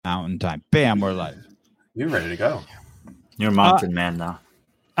Mountain Time. Bam, we're live. You're ready to go. You're a mountain man now.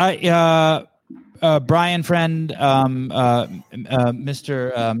 Brian, friend, Mr.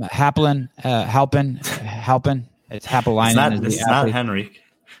 Halpin. It's Happelainen. It's not Henrik.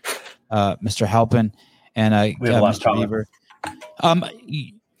 Mr. Halpin and Mr. Beaver.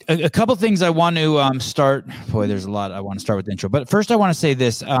 A couple things I want to start. Boy, there's a lot I want to start with the intro. But first, I want to say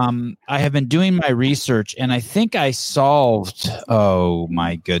this. I have been doing my research, and I think I solved. Oh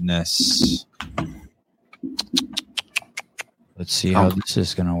my goodness! Let's see how this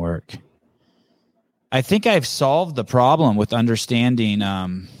is going to work. I think I've solved the problem with understanding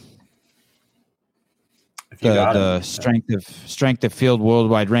the strength of field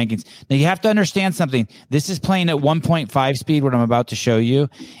worldwide rankings. Now you have to understand something. This is playing at 1.5 speed, what I'm about to show you.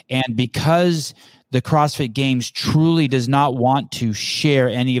 And because the CrossFit Games truly does not want to share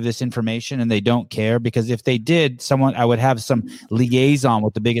any of this information, and they don't care, because if they did, I would have some liaison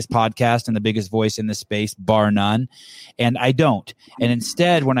with the biggest podcast and the biggest voice in the space, bar none. And I don't. And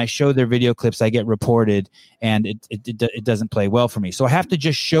instead, when I show their video clips, I get reported, and it doesn't play well for me. So I have to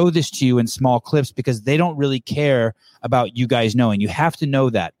just show this to you in small clips because they don't really care about you guys knowing. You have to know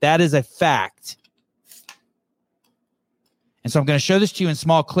that. That is a fact. And so I'm going to show this to you in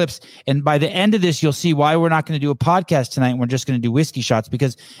small clips. And by the end of this, you'll see why we're not going to do a podcast tonight. And we're just going to do whiskey shots,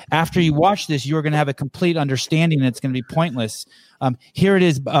 because after you watch this, you're going to have a complete understanding, and it's going to be pointless. Here it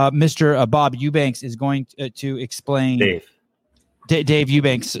is. Mr. Bob Eubanks is going to explain. Dave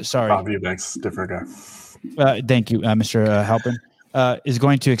Eubanks. Sorry. Bob Eubanks, different guy. Thank you, Mr. Halpin. Is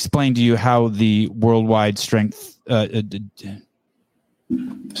going to explain to you how the worldwide strength.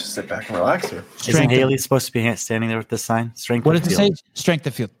 Just sit back and relax here. Isn't Haley supposed to be standing there with the sign? Strength what of does field. it say? Strength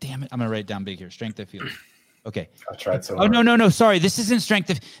of field. Damn it. I'm going to write it down big here. Strength of field. Okay. I tried so Oh, hard. no. Sorry. This isn't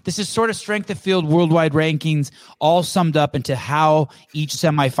this is sort of strength of field worldwide rankings, all summed up into how each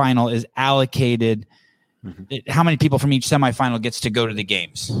semifinal is allocated. Mm-hmm. How many people from each semifinal gets to go to the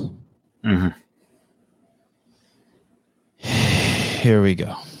games. Mm-hmm. Here we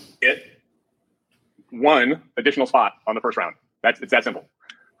go. Get one additional spot on the first round. It's that simple.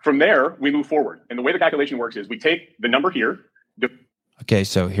 From there, we move forward. And the way the calculation works is we take the number here. Okay,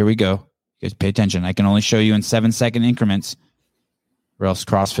 so here we go. You guys pay attention. I can only show you in 7-second increments, or else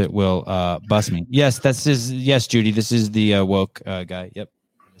CrossFit will bust me. Yes, yes, Judy. This is the woke guy. Yep,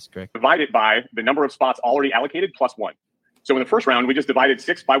 that's correct. Divided by the number of spots already allocated plus 1. So in the first round, we just divided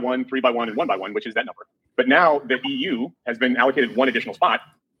 6 by 1, 3 by 1, and 1 by 1, which is that number. But now the EU has been allocated one additional spot.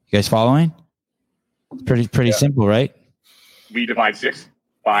 You guys following? Pretty simple, right? We divide 6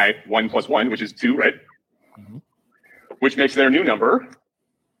 by 1 plus 1, which is 2, right? Mm-hmm. Which makes their new number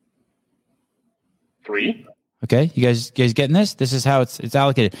 3. Okay, you guys getting this? This is how it's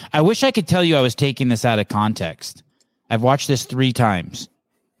allocated. I wish I could tell you I was taking this out of context. I've watched this 3 times.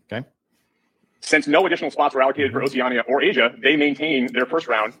 Okay. Since no additional spots were allocated for Oceania or Asia, they maintain their first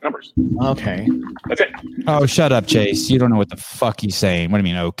round numbers. Okay. That's it. Oh, shut up, Chase. You don't know what the fuck he's saying. What do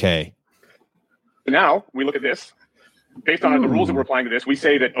you mean, okay? So now we look at this. Based on the rules that we're applying to this, we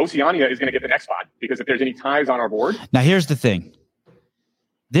say that Oceania is going to get the next spot, because if there's any ties on our board. Now, here's the thing.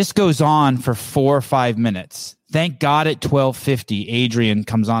 This goes on for 4 or 5 minutes. Thank God at 12:50, Adrian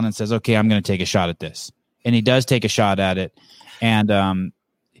comes on and says, okay, I'm going to take a shot at this. And he does take a shot at it. And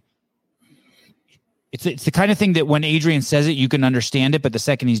it's the kind of thing that when Adrian says it, you can understand it. But the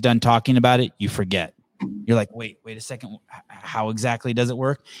second he's done talking about it, you forget. You're like, wait a second. How exactly does it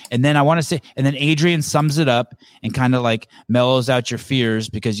work? And then then Adrian sums it up and kind of like mellows out your fears,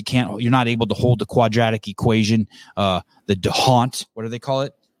 because you're not able to hold the quadratic equation, the D'Hondt, what do they call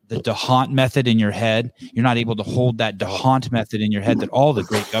it? The D'Hondt method in your head. You're not able to hold that D'Hondt method in your head that all the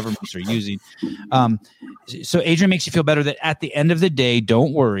great governments are using. So Adrian makes you feel better that at the end of the day,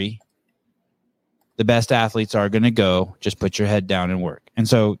 don't worry. The best athletes are going to go. Just put your head down and work. And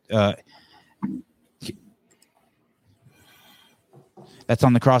so, that's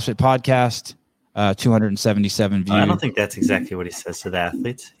on the CrossFit podcast, 277 views. I don't think that's exactly what he says to the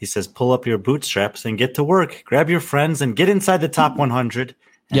athletes. He says, pull up your bootstraps and get to work. Grab your friends and get inside the top 100.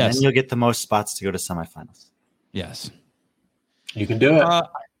 And then you'll get the most spots to go to semifinals. Yes. You can do it.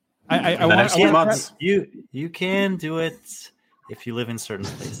 You can do it if you live in certain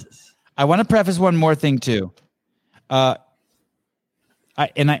places. I want to preface one more thing, too. And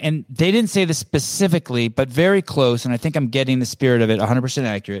they didn't say this specifically, but very close, and I think I'm getting the spirit of it 100%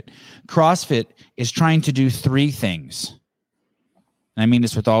 accurate. CrossFit is trying to do 3 things. And I mean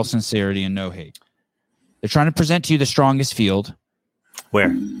this with all sincerity and no hate. They're trying to present to you the strongest field.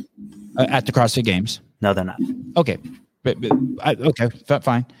 Where? At the CrossFit Games. No, they're not. Okay. Okay,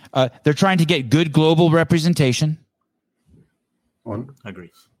 fine. They're trying to get good global representation. One.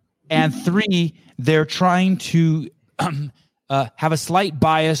 Agree. And 3, they're trying to have a slight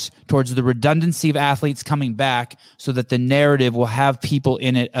bias towards the redundancy of athletes coming back so that the narrative will have people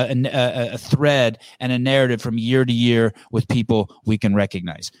in it, a thread and a narrative from year to year with people we can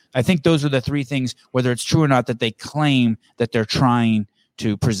recognize. I think those are the 3 things, whether it's true or not, that they claim that they're trying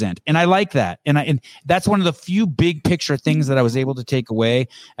to present. And I like that. And that's one of the few big picture things that I was able to take away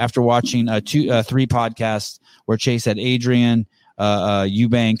after watching 3 podcasts where Chase had Adrian,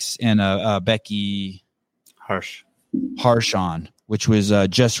 Eubanks, and Becky Harsh on, which was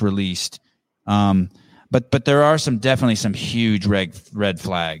just released. But there are definitely some huge red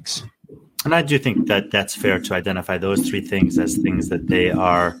flags. And I do think that that's fair to identify those 3 things as things that they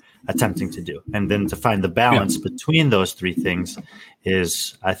are attempting to do. And then to find the balance between those 3 things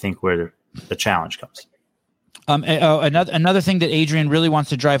is, I think, where the challenge comes. Another thing that Adrian really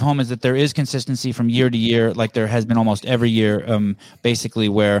wants to drive home is that there is consistency from year to year, like there has been almost every year, basically,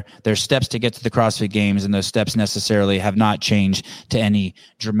 where there's steps to get to the CrossFit Games, and those steps necessarily have not changed to any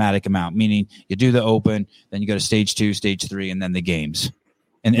dramatic amount, meaning you do the open, then you go to stage 2, stage 3, and then the games.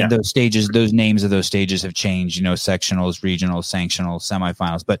 And those stages, those names of those stages have changed, sectionals, regionals, sanctionals,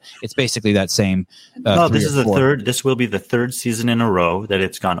 semifinals, but it's basically that same. This will be the 3rd season in a row that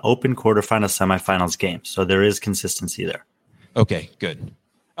it's gone open, quarterfinals, semifinals, games. So there is consistency there. Okay, good.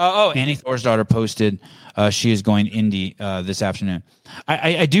 Annie Thorsdottir posted she is going indie this afternoon.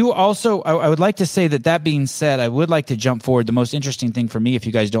 I do also, I would like to say that being said, I would like to jump forward. The most interesting thing for me, if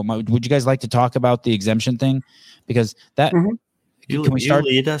you guys don't mind, would you guys like to talk about the exemption thing? Because that... Mm-hmm. Can we start?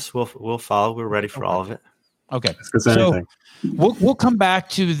 You lead us. We'll follow. We're ready for all of it. Okay. So we'll come back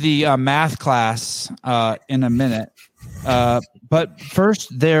to the math class in a minute. But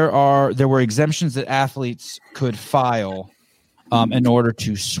first, there were exemptions that athletes could file in order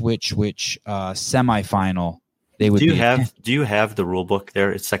to switch which semifinal they would. Do you have the rule book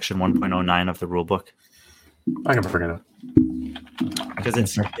there? It's section 1.09 of the rule book. I can forget it because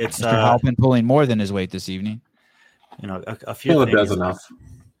it's Mr. Halpin pulling more than his weight this evening. A few things. Does enough.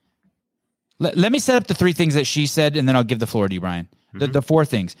 Let me set up the 3 things that she said, and then I'll give the floor to you, Brian. The 4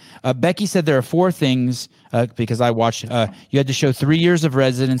 things. Becky said there are 4 things because I watched. You had to show 3 years of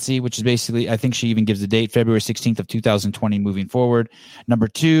residency, which is basically, I think she even gives the date, February 16th of 2020 moving forward. Number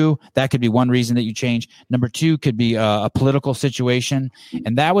 2, that could be one reason that you change. Number 2 could be a political situation.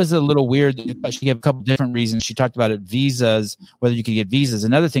 And that was a little weird. She gave a couple different reasons. She talked about visas, whether you could get visas.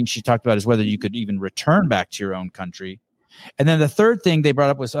 Another thing she talked about is whether you could even return back to your own country. And then the 3rd thing they brought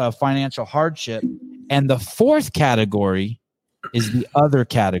up was financial hardship. And the 4th category is the other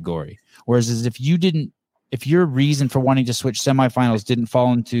category. Whereas if your reason for wanting to switch semifinals didn't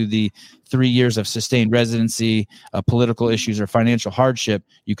fall into the 3 years of sustained residency, political issues, or financial hardship,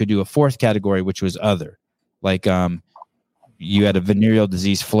 you could do a 4th category, which was other. Like you had a venereal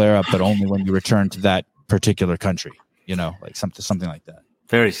disease flare up, but only when you returned to that particular country, like something like that.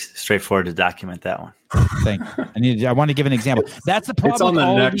 Very straightforward to document that one. Thank you. I want to give an example. That's the problem with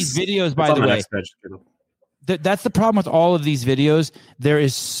all of these videos, by the way. That's the problem with all of these videos. There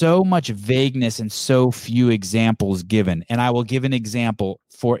is so much vagueness and so few examples given. And I will give an example.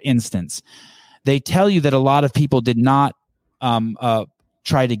 For instance, they tell you that a lot of people did not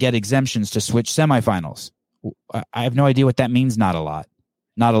try to get exemptions to switch semifinals. I have no idea what that means. Not a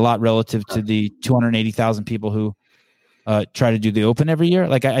lot relative to the 280,000 people who try to do the open every year.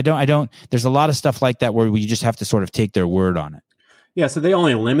 Like I don't, there's a lot of stuff like that where you just have to sort of take their word on it. Yeah, so they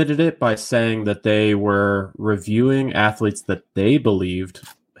only limited it by saying that they were reviewing athletes that they believed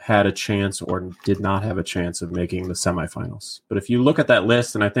had a chance or did not have a chance of making the semifinals. But if you look at that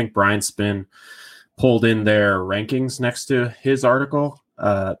list, and I think Brian Spin pulled in their rankings next to his article,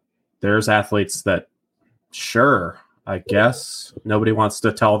 there's athletes that, sure, I guess nobody wants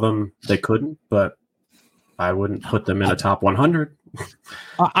to tell them they couldn't, but I wouldn't put them in a top 100.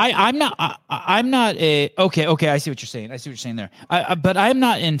 I'm not a okay. I see what you're saying. There. But I'm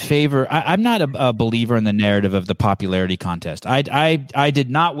not in favor. I'm not a believer in the narrative of the popularity contest. I did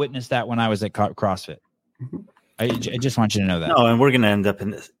not witness that when I was at CrossFit. I just want you to know that. No, and we're going to end up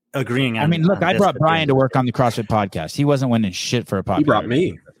in this, agreeing on. I mean, look, I brought Brian to work on the CrossFit podcast. He wasn't winning shit for a popularity. He brought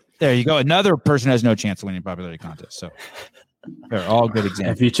me. There you go. Another person has no chance of winning a popularity contest. So they're all good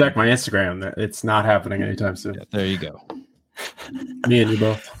examples. If you check my Instagram, it's not happening anytime soon. Yeah, there you go. Me and you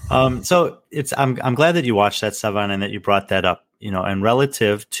both. So I'm glad that you watched that, Sevan, and that you brought that up, and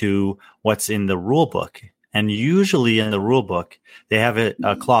relative to what's in the rule book. And usually in the rule book, they have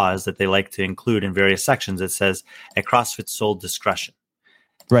a clause that they like to include in various sections that says at CrossFit's sole discretion.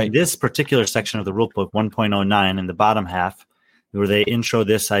 Right. This particular section of the rule book, 1.09 in the bottom half, where they intro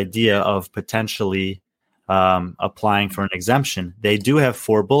this idea of potentially applying for an exemption, they do have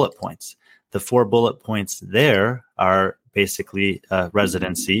 4 bullet points. The 4 bullet points there are basically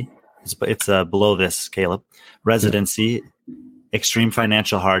residency. It's below this, Caleb. Residency, extreme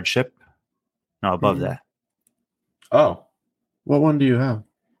financial hardship. No, above that. Oh, what one do you have?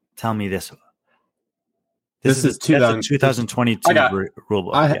 Tell me this. This is 2022 rule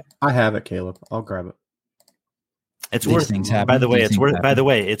book. I have it, Caleb. I'll grab it. It's worth. By the way,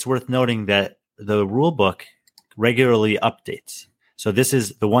 it's worth noting that the rule book regularly updates. So this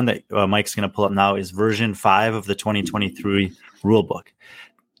is the one that Mike's going to pull up now is version 5 of the 2023 rule book.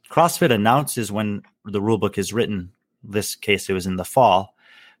 CrossFit announces when the rule book is written. This case, it was in the fall,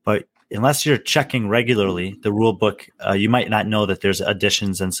 but unless you're checking regularly the rule book, you might not know that there's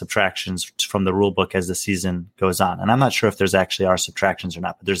additions and subtractions from the rule book as the season goes on. And I'm not sure if there's actually are subtractions or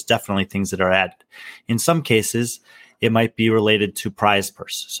not, but there's definitely things that are added. In some cases, it might be related to prize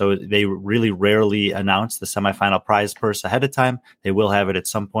purse. So they really rarely announce the semifinal prize purse ahead of time. They will have it at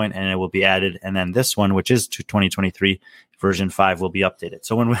some point and it will be added. And then this one, which is 2023 version 5, will be updated.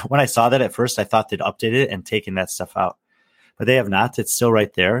 So when I saw that at first, I thought they'd updated it and taken that stuff out. But they have not. It's still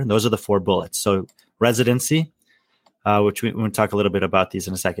right there. Those are the 4 bullets. So residency, which we'll talk a little bit about these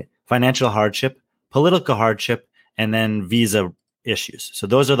in a second. Financial hardship, political hardship, and then visa issues. So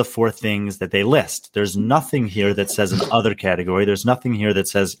those are the 4 things that they list. There's nothing here that says an other category. There's nothing here that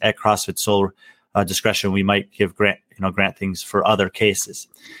says at CrossFit sole discretion we might give grant things for other cases.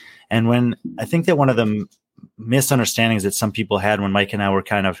 And when I think that one of the misunderstandings that some people had when Mike and I were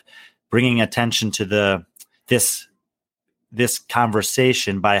kind of bringing attention to this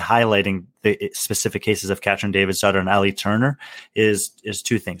conversation by highlighting the specific cases of Katrin Davidsdottir and Ellie Turner is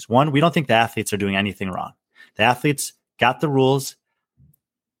 2 things. One, we don't think the athletes are doing anything wrong. The athletes got the rules,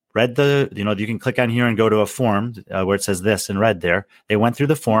 read you can click on here and go to a form where it says this in red there. They went through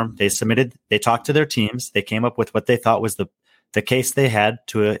the form, they submitted, they talked to their teams, they came up with what they thought was the case they had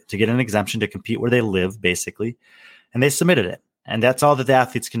to get an exemption to compete where they live, basically, and they submitted it. And that's all that the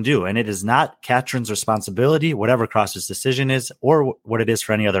athletes can do. And it is not Katrin's responsibility, whatever CrossFit's decision is, or what it is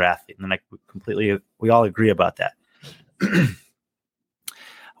for any other athlete. And we all agree about that.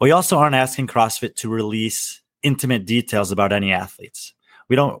 We also aren't asking CrossFit to release intimate details about any athletes.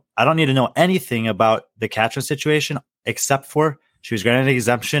 I don't need to know anything about the Katrin situation, except for she was granted an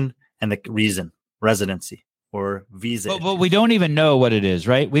exemption and the reason, residency or visa. But we don't even know what it is,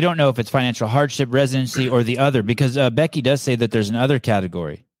 right? We don't know if it's financial hardship, residency, or the other, because Becky does say that there's an other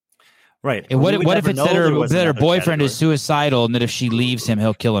category. Right. And what if it's that her boyfriend is suicidal and that if she leaves him,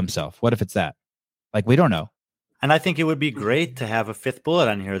 he'll kill himself? What if it's that? Like, we don't know. And I think it would be great to have a 5th bullet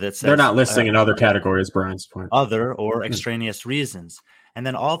on here that says they're not listing in other categories, Brian's point. Other or extraneous reasons. And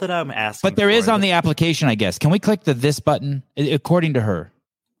then all that I'm asking. But there is on the application, I guess. Can we click this button? According to her.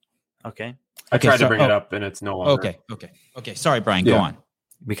 Okay. I tried to bring it up and it's no longer. Okay. Sorry, Brian. Go on.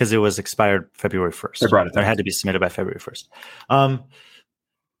 Because it was expired February 1st. They brought it down. It had to be submitted by February 1st.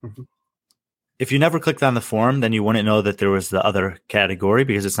 If you never clicked on the form, then you wouldn't know that there was the other category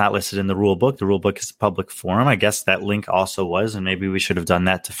because it's not listed in the rule book. The rule book is a public forum. I guess that link also was, and maybe we should have done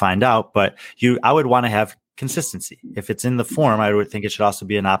that to find out. But I would want to have consistency. If it's in the form, I would think it should also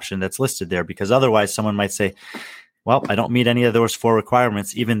be an option that's listed there, because otherwise someone might say, well, I don't meet any of those 4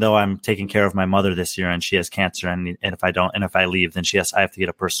 requirements, even though I'm taking care of my mother this year and she has cancer. And if I leave, then I have to get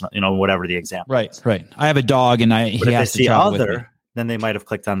a personal, whatever the example. Right. I have a dog and he has to travel with me. Then they might have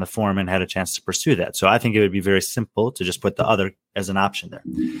clicked on the form and had a chance to pursue that. So I think it would be very simple to just put the other as an option there.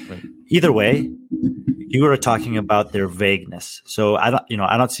 Right. Either way, you were talking about their vagueness. So I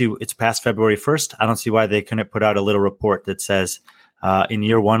don't see, it's past February 1st. I don't see why they couldn't put out a little report that says in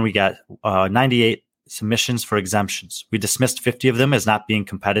year 1, we got 98 submissions for exemptions. We dismissed 50 of them as not being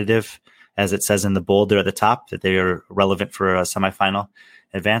competitive, as it says in the bold there at the top, that they are relevant for a semifinal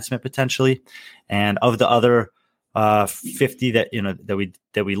advancement potentially. And of the other 50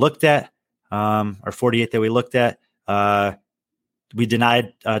 that we looked at, or 48 that we looked at, we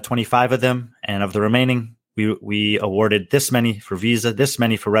denied 25 of them, and of the remaining, we awarded this many for visa, this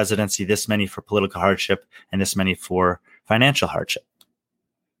many for residency, this many for political hardship, and this many for financial hardship.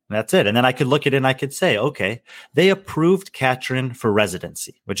 And that's it. And then I could look at it and I could say, okay, they approved Katrin for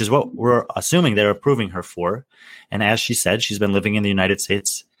residency, which is what we're assuming they're approving her for. And as she said, she's been living in the United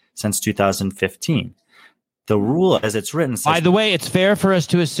States since 2015. The rule as it's written says, by the way, it's fair for us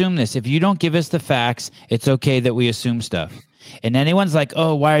to assume this. If you don't give us the facts, it's okay that we assume stuff. And anyone's like,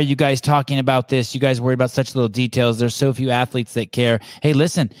 oh, why are you guys talking about this? You guys worry about such little details. There's so few athletes that care. Hey,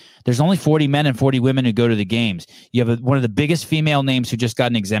 listen, there's only 40 men and 40 women who go to the games. You have one of the biggest female names who just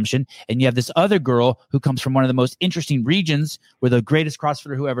got an exemption. And you have this other girl who comes from one of the most interesting regions where the greatest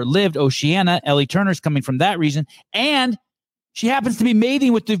CrossFitter who ever lived, Oceania, Ellie Turner's coming from that region. And she happens to be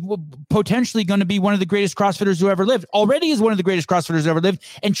mating with the potentially going to be one of the greatest CrossFitters who ever lived. Already is one of the greatest CrossFitters who ever lived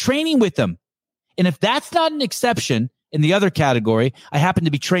and training with them. And if that's not an exception, in the other category, I happen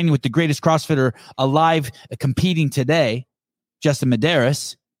to be training with the greatest CrossFitter alive competing today, Justin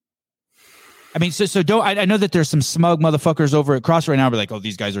Medeiros. I mean, so don't. I know that there's some smug motherfuckers over at CrossFit right now. Be like, oh,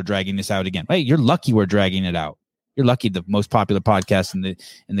 these guys are dragging this out again. Hey, you're lucky we're dragging it out. You're lucky the most popular podcast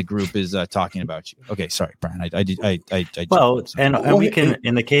in the group is talking about you. Okay, sorry, Brian. And we can,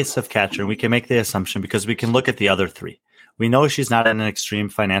 in the case of Katrin, we can make the assumption because we can look at the other three. We know she's not in an extreme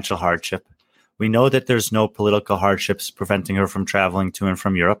financial hardship. We know that there's no political hardships preventing her from traveling to and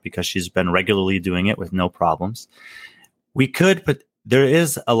from Europe because she's been regularly doing it with no problems. We could, but there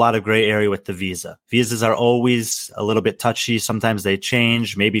is a lot of gray area with the visa. Visas are always a little bit touchy. Sometimes they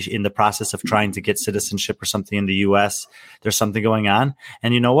change. Maybe in the process of trying to get citizenship or something in the U.S., there's something going on.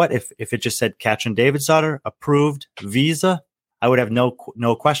 And you know what? If it just said Katrin Davidsdottir, approved visa, I would have no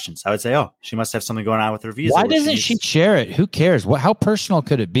questions. I would say, oh, she must have something going on with her visa. Why doesn't she share it? Who cares? How personal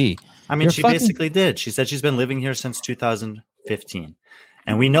could it be? I mean, she basically did. She said she's been living here since 2015.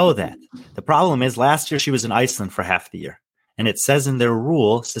 And we know that. The problem is last year she was in Iceland for half the year. And it says in their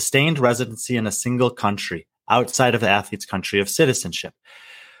rule, sustained residency in a single country outside of the athlete's country of citizenship.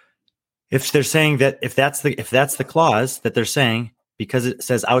 If they're saying that, if that's the clause that they're saying, because it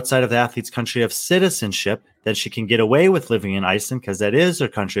says outside of the athlete's country of citizenship, that she can get away with living in Iceland because that is her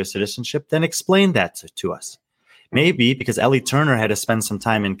country of citizenship, then explain that to us. Maybe because Ellie Turner had to spend some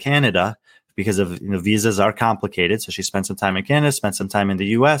time in Canada because of visas are complicated. So she spent some time in Canada, spent some time in the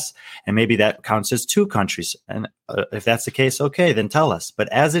US, and maybe that counts as two countries. And if that's the case, okay, then tell us. But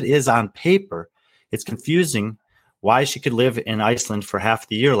as it is on paper, it's confusing why she could live in Iceland for half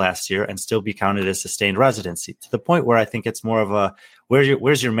the year last year and still be counted as sustained residency, to the point where I think it's more of a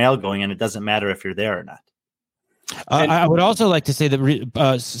where's your mail going, and it doesn't matter if you're there or not. I would also like to say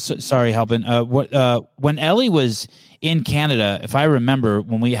that, sorry, Halpin, when Ellie was in Canada, if I remember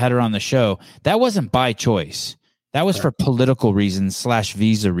when we had her on the show, that wasn't by choice. That was for political reasons /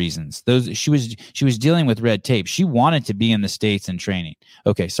 visa reasons. She was dealing with red tape. She wanted to be in the States and training.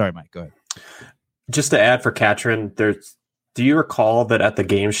 Okay, sorry, Mike, go ahead. Just to add for Katrin, do you recall that at the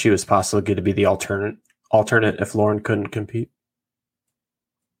games she was possibly going to be the alternate if Lauren couldn't compete?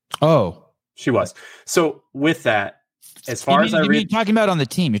 Oh. She was. So with that, as far as I read, you're talking about on the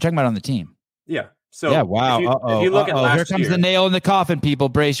team. You're talking about on the team. Yeah. So yeah. Wow. If you look at last here comes the nail in the coffin. People,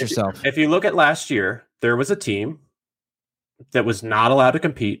 brace yourself. If you look at last year, there was a team that was not allowed to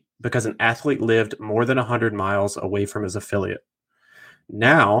compete because an athlete lived more than 100 miles away from his affiliate.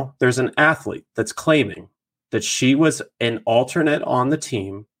 Now there's an athlete that's claiming that she was an alternate on the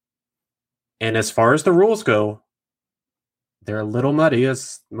team, and as far as the rules go, they're a little muddy,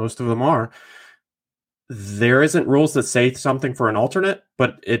 as most of them are. There isn't rules that say something for an alternate,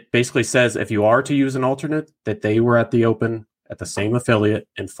 but it basically says if you are to use an alternate, that they were at the Open at the same affiliate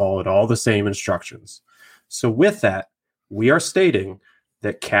and followed all the same instructions. So with that, we are stating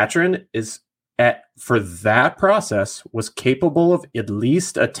that Katrin for that process was capable of at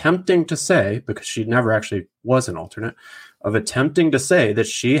least attempting to say, because she never actually was an alternate, of attempting to say that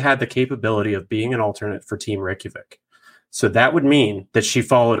she had the capability of being an alternate for Team Reykjavik. So that would mean that she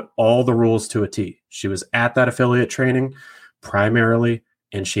followed all the rules to a T. She was at that affiliate training primarily,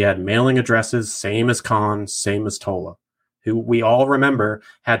 and she had mailing addresses, same as Khan, same as Tola, who we all remember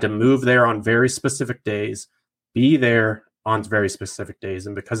had to move there on very specific days, be there on very specific days.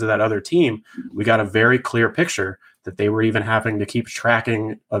 And because of that other team, we got a very clear picture that they were even having to keep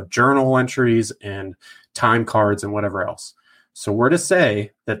tracking of journal entries and time cards and whatever else. So we're to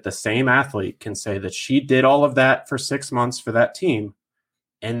say that the same athlete can say that she did all of that for 6 months for that team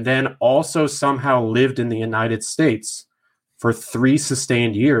and then also somehow lived in the United States for 3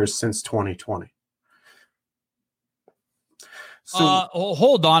 sustained years since 2020. So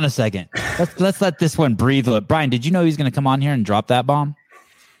hold on a second. Let's let this one breathe. Brian, did you know he's going to come on here and drop that bomb?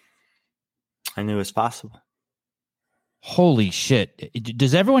 I knew it was possible. Holy shit.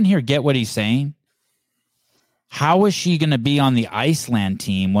 Does everyone here get what he's saying? How is she going to be on the Iceland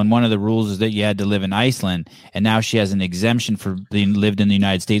team when one of the rules is that you had to live in Iceland, and now she has an exemption for being lived in the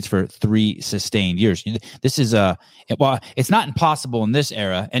United States for 3 sustained years? This is well, it's not impossible in this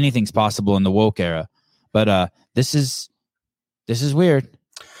era. Anything's possible in the woke era, but this is weird.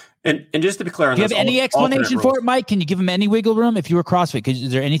 And just to be clear, on do you have any explanation for it, Mike? Can you give him any wiggle room if you were CrossFit?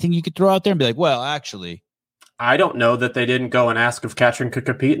 Is there anything you could throw out there and be like, well, actually, I don't know that they didn't go and ask if Katrin could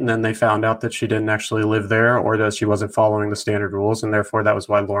compete, and then they found out that she didn't actually live there or that she wasn't following the standard rules, and therefore that was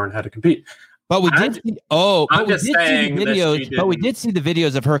why Lauren had to compete. But we did see the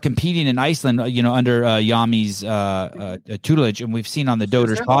videos of her competing in Iceland, under Yami's tutelage, and we've seen on the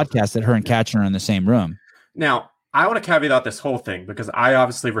Doders podcast that her and Katrin are in the same room. Now, I want to caveat this whole thing because I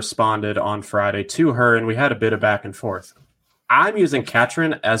obviously responded on Friday to her, and we had a bit of back and forth. I'm using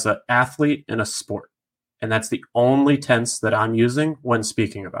Katrin as an athlete in a sport, and that's the only tense that I'm using when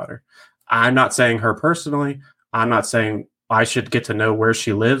speaking about her. I'm not saying her personally. I'm not saying I should get to know where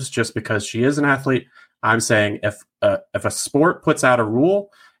she lives just because she is an athlete. I'm saying if a sport puts out a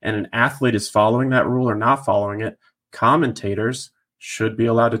rule and an athlete is following that rule or not following it, commentators should be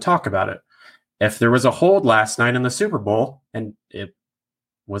allowed to talk about it. If there was a hold last night in the Super Bowl, and it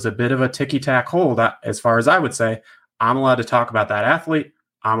was a bit of a ticky-tack hold, as far as I would say, I'm allowed to talk about that athlete.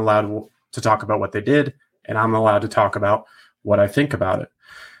 I'm allowed to talk about what they did, and I'm allowed to talk about what I think about it.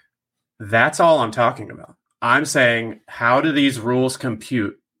 That's all I'm talking about. I'm saying, how do these rules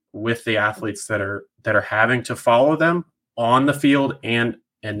compute with the athletes that are having to follow them on the field and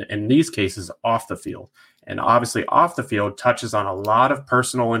in these cases off the field? And obviously off the field touches on a lot of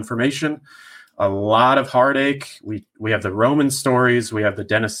personal information, a lot of heartache. We have the Roman stories. We have the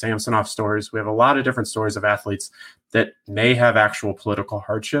Dennis Samsonoff stories. We have a lot of different stories of athletes that may have actual political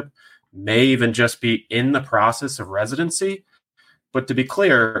hardship, may even just be in the process of residency. But to be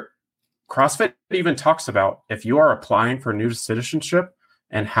clear, CrossFit even talks about if you are applying for new citizenship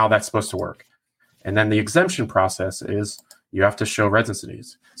and how that's supposed to work. And then the exemption process is you have to show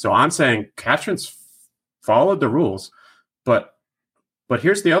residencies. So I'm saying Katrin's followed the rules, but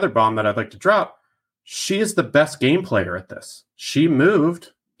here's the other bomb that I'd like to drop. She is the best game player at this. She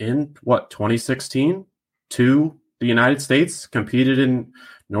moved in 2016 to the United States, competed in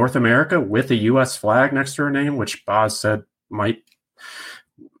North America with a U.S. flag next to her name, which Boz said might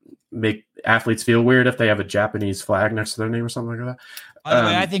make athletes feel weird if they have a Japanese flag next to their name or something like that. By the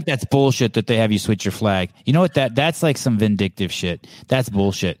way, I think that's bullshit that they have you switch your flag. You know what? That's like some vindictive shit. That's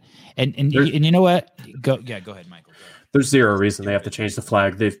bullshit. And you know what? Go ahead, Michael. There's zero reason they have to change the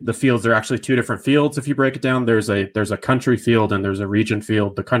flag. The fields are actually two different fields. If you break it down, there's a country field and there's a region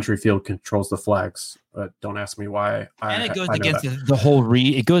field. The country field controls the flags. Don't ask me why. And it goes against the whole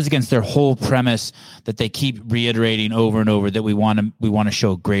it goes against their whole premise that they keep reiterating over and over that we want to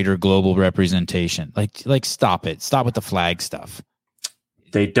show greater global representation. Like stop it. Stop with the flag stuff.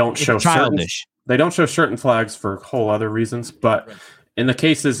 They don't show childish. They don't show certain flags for whole other reasons, but in the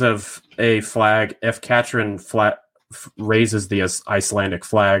cases of a flag, if Katrin raises the Icelandic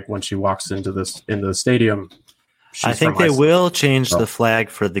flag when she walks into the stadium, I think they will change the flag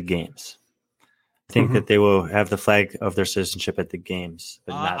for the games. I think that they will have the flag of their citizenship at the games.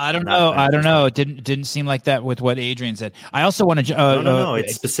 But I don't know. It didn't seem like that with what Adrian said. I also want to. No. It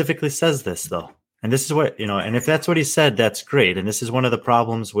specifically says this though, and this is what and if that's what he said, that's great. And this is one of the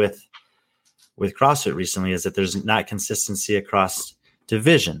problems with CrossFit recently is that there's not consistency across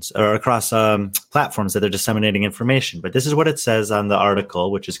divisions or across platforms that they're disseminating information. But this is what it says on the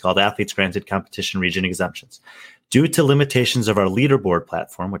article, which is called Athletes Granted Competition Region Exemptions. Due to limitations of our leaderboard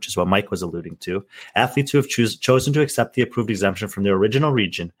platform, which is what Mike was alluding to, athletes who have chosen to accept the approved exemption from their original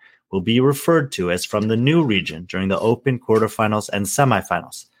region will be referred to as from the new region during the open, quarterfinals, and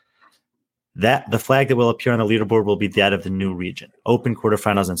semifinals. The flag that will appear on the leaderboard will be that of the new region, open,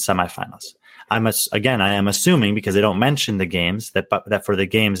 quarterfinals, and semifinals. I am assuming, because they don't mention the games, that for the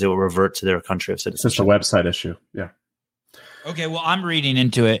games, it will revert to their country of citizenship. It's just a website issue. Yeah. Okay, well, I'm reading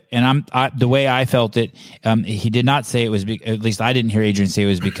into it, and the way I felt it. He did not say it was. At least I didn't hear Adrian say it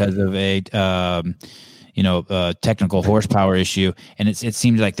was because of a technical horsepower issue, and it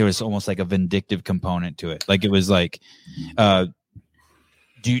seemed like there was almost like a vindictive component to it. Like it was like,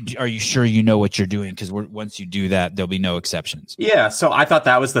 are you sure you know what you're doing? Because once you do that, there'll be no exceptions. Yeah, so I thought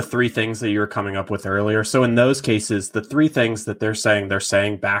that was the three things that you were coming up with earlier. So in those cases, the three things that they're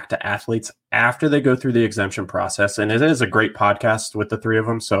saying back to athletes after they go through the exemption process, and it is a great podcast with the three of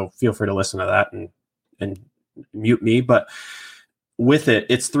them, so feel free to listen to that and mute me. But with it,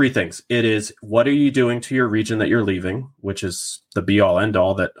 it's three things. It is, what are you doing to your region that you're leaving, which is the be-all,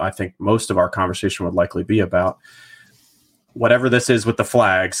 end-all that I think most of our conversation would likely be about. Whatever this is with the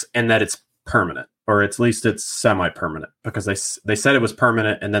flags, and that it's permanent, or at least it's semi-permanent, because they said it was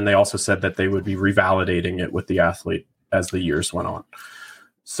permanent, and then they also said that they would be revalidating it with the athlete as the years went on.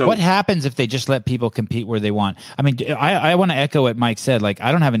 So what happens if they just let people compete where they want? I mean, I want to echo what Mike said. Like,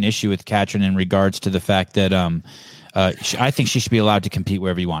 I don't have an issue with Katrin in regards to the fact that I think she should be allowed to compete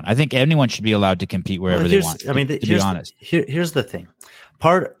wherever you want. I think anyone should be allowed to compete wherever they want. I mean, to be honest, here's the thing.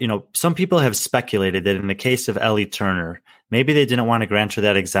 Some people have speculated that in the case of Ellie Turner, maybe they didn't want to grant her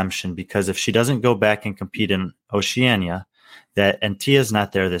that exemption because if she doesn't go back and compete in Oceania, and Tia's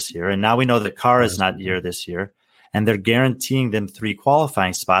not there this year, and now we know that Kara's not here this year, and they're guaranteeing them 3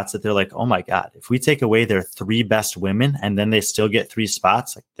 qualifying spots, that they're like, oh my God, if we take away their 3 best women and then they still get 3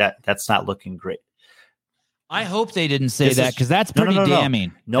 spots, like that's not looking great. I hope they didn't say that because that's pretty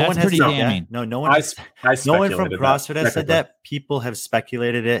damning. No one has pretty damning. No one from CrossFit has said that. People have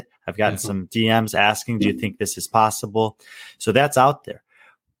speculated it. I've gotten some DMs asking, do you think this is possible? So that's out there.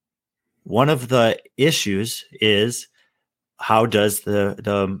 One of the issues is, how does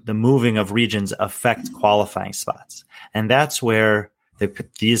the moving of regions affect qualifying spots? And that's where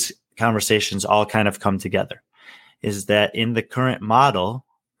these conversations all kind of come together, is that in the current model,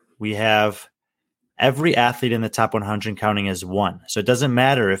 we have every athlete in the top 100 counting as 1. So it doesn't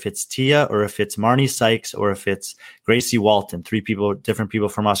matter if it's Tia or if it's Marnie Sykes or if it's Gracie Walton, 3 people, different people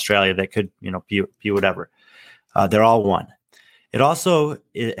from Australia that could, be whatever. They're all 1.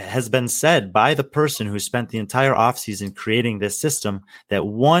 It has been said by the person who spent the entire offseason creating this system that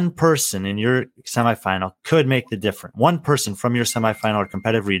one person in your semifinal could make the difference. One person from your semifinal or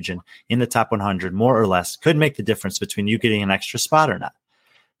competitive region in the top 100, more or less, could make the difference between you getting an extra spot or not.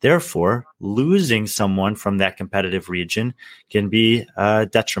 Therefore, losing someone from that competitive region can be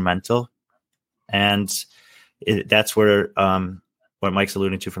detrimental. And that's where what Mike's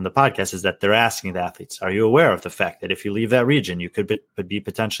alluding to from the podcast is that they're asking the athletes, are you aware of the fact that if you leave that region, you could be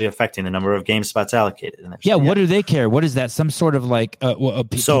potentially affecting the number of game spots allocated? What do they care? What is that? Some sort of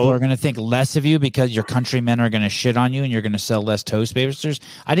people are going to think less of you because your countrymen are going to shit on you and you're going to sell less Toastmasters?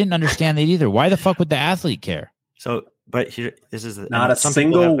 I didn't understand that either. Why the fuck would the athlete care? But here, this is not a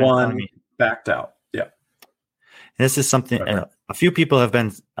single one backed out. Yeah. This is something a few people have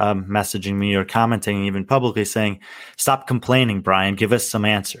been messaging me or commenting even publicly saying, stop complaining, Brian, give us some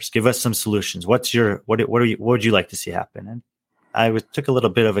answers, give us some solutions. What would you like to see happen? And I took a little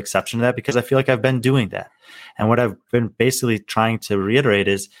bit of exception to that because I feel like I've been doing that. And what I've been basically trying to reiterate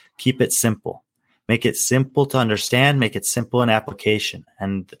is keep it simple. Make it simple to understand, make it simple in application.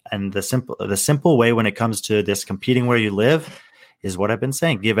 And the simple way when it comes to this competing where you live is what I've been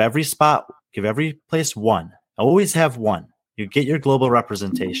saying. Give every place 1. Always have 1. You get your global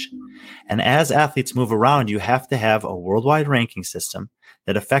representation. And as athletes move around, you have to have a worldwide ranking system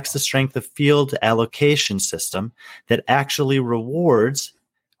that affects the strength of field allocation system that actually rewards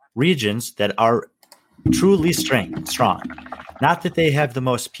regions that are truly strong. Not that they have the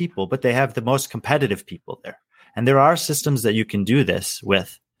most people, but they have the most competitive people there. And there are systems that you can do this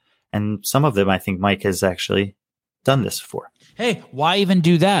with. And some of them, I think Mike has actually done this before. Hey, why even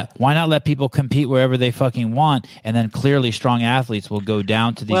do that? Why not let people compete wherever they fucking want? And then clearly strong athletes will go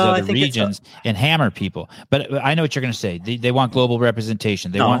down to these other regions and hammer people. But I know what you're going to say. They want global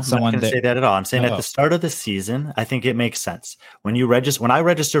representation. They want someone. I'm not going to say that at all. I'm saying at the start of the season, I think it makes sense. When I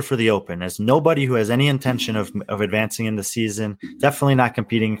register for the Open, as nobody who has any intention of advancing in the season, definitely not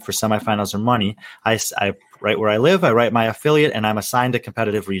competing for semifinals or money, I write where I live, I write my affiliate, and I'm assigned a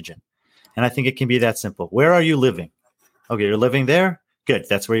competitive region. And I think it can be that simple. Where are you living? Okay, you're living there? Good.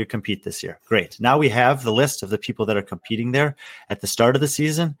 That's where you compete this year. Great. Now we have the list of the people that are competing there at the start of the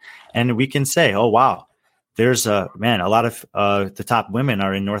season. And we can say, oh, wow, there's a lot of the top women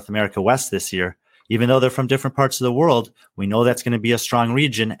are in North America West this year. Even though they're from different parts of the world, we know that's going to be a strong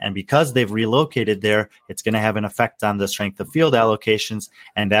region. And because they've relocated there, it's going to have an effect on the strength of field allocations.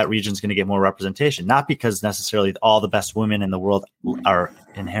 And that region is going to get more representation. Not because necessarily all the best women in the world are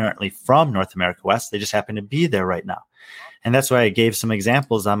inherently from North America West. They just happen to be there right now. And that's why I gave some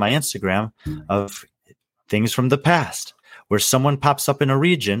examples on my Instagram of things from the past where someone pops up in a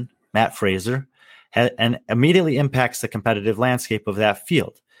region, Matt Fraser, and immediately impacts the competitive landscape of that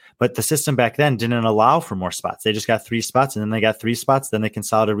field. But the system back then didn't allow for more spots. They just got 3 spots, and then they got 3 spots. Then they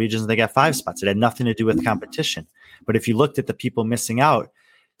consolidated regions, and they got 5 spots. It had nothing to do with competition. But if you looked at the people missing out,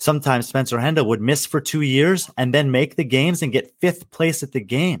 sometimes Spencer Hendel would miss for 2 years and then make the games and get 5th place at the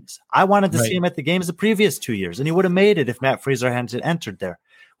games. I wanted to see him at the games the previous 2 years, and he would have made it if Matt Fraser hadn't entered there.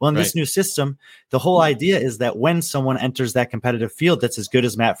 Well, in this new system, the whole idea is that when someone enters that competitive field that's as good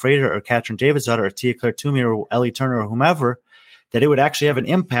as Matt Fraser or Katrin Davidsdottir or Tia Claire Toomey or Ellie Turner or whomever, that it would actually have an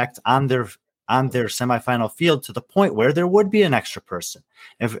impact on their semifinal field to the point where there would be an extra person.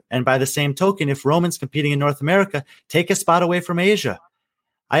 And by the same token, if Roman's competing in North America, take a spot away from Asia.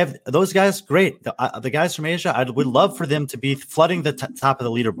 I have those guys. Great. The guys from Asia, I would love for them to be flooding the top of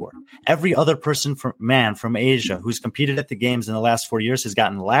the leaderboard. Every other person from Asia who's competed at the games in the last 4 years has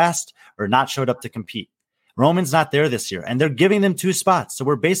gotten last or not showed up to compete. Roman's not there this year, and they're giving them 2 spots. So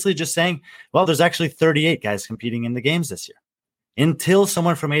we're basically just saying, well, there's actually 38 guys competing in the games this year until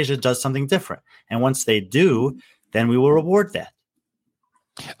someone from Asia does something different. And once they do, then we will reward that.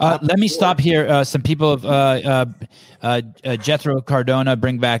 Let me stop here. Some people have Jethro Cardona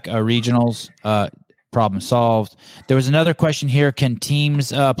bring back regionals. Problem solved. There was another question here. Can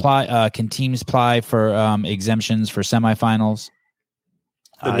teams apply? Can teams apply for exemptions for semifinals?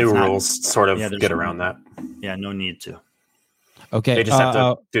 The new rules sort of get around that. Yeah, no need to. Okay, they just have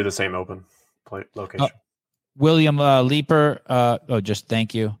to do the same open play location. William Leeper. Just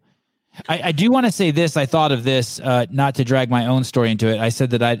thank you. I do want to say this. I thought of this, not to drag my own story into it. I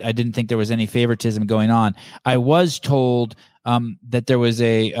said that I didn't think there was any favoritism going on. I was told that there was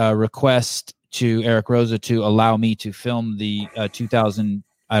a request to Eric Rosa to allow me to film the 2000.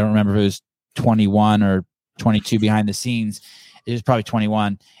 I don't remember if it was 21 or 22 behind the scenes. It was probably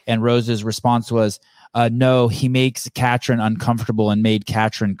 21. And Rosa's response was, no, he makes Katrin uncomfortable and made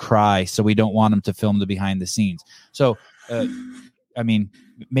Katrin cry. So we don't want him to film the behind the scenes. So, I mean,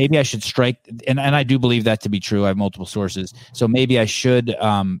 maybe I should strike. And I do believe that to be true. I have multiple sources. So maybe I should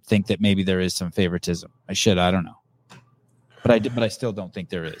think that maybe there is some favoritism. I should. I don't know. But I still don't think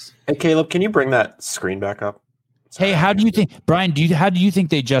there is. Hey, Caleb, can you bring that screen back up? Hey, how do you think, Brian? How do you think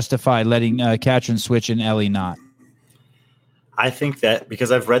they justify letting Katrin switch and Ellie not? I think that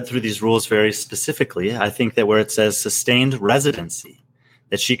because I've read through these rules very specifically, I think that where it says sustained residency,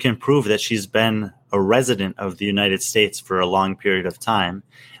 that she can prove that she's been a resident of the United States for a long period of time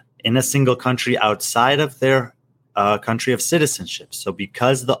in a single country outside of their country of citizenship. So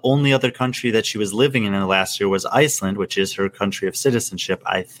because the only other country that she was living in the last year was Iceland, which is her country of citizenship,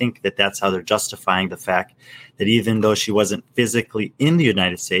 I think that that's how they're justifying the fact that even though she wasn't physically in the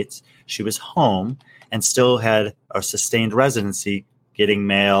United States, she was home and still had a sustained residency, getting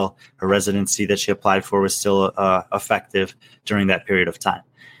mail. Her residency that she applied for was still effective during that period of time.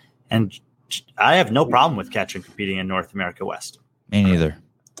 And I have no problem with Katrin competing in North America West. Me neither.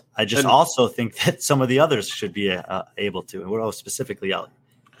 I just also think that some of the others should be able to, and we're specifically Ellie.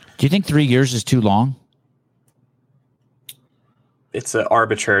 Do you think 3 years is too long? It's an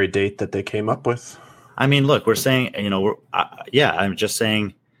arbitrary date that they came up with. I mean, look, we're saying, I'm just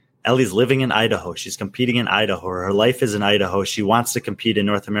saying Ellie's living in Idaho. She's competing in Idaho. Her life is in Idaho. She wants to compete in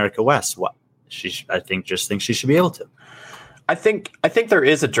North America West. I think she should be able to. I think there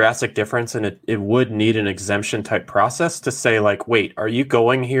is a drastic difference, and it would need an exemption type process to say, like, wait, are you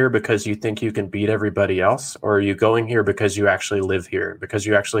going here because you think you can beat everybody else, or are you going here because you actually live here, because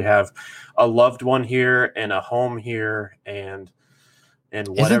you actually have a loved one here and a home here and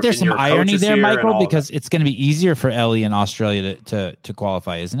whatever. Isn't there some irony there, Michael? Because it's going to be easier for Ellie in Australia to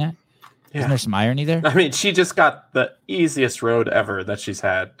qualify, isn't it? Yeah. Isn't there some irony there? I mean, she just got the easiest road ever that she's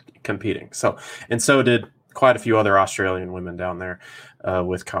had competing. So did quite a few other Australian women down there,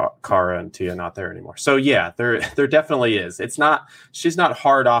 with Cara and Tia not there anymore. So yeah, there definitely is. She's not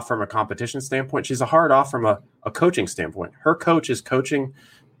hard off from a competition standpoint. She's a hard off from a coaching standpoint. Her coach is coaching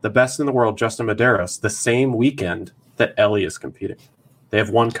the best in the world, Justin Medeiros, the same weekend that Ellie is competing. They have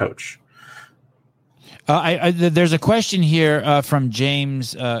one coach. There's a question here from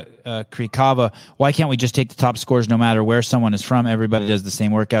James Krikava. Why can't we just take the top scores no matter where someone is from? Everybody does the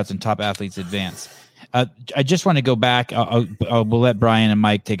same workouts and top athletes advance. I just want to go back. We'll let Brian and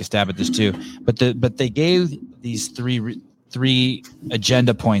Mike take a stab at this too. But they gave these three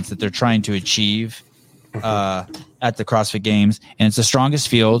agenda points that they're trying to achieve at the CrossFit Games, and it's the strongest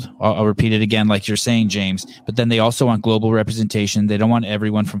field. I'll repeat it again, like you're saying, James. But then they also want global representation. They don't want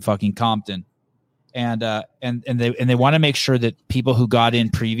everyone from fucking Compton. And they want to make sure that people who got in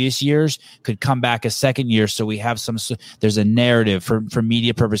previous years could come back a second year. So we have there's a narrative for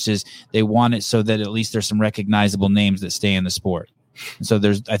media purposes. They want it so that at least there's some recognizable names that stay in the sport. And so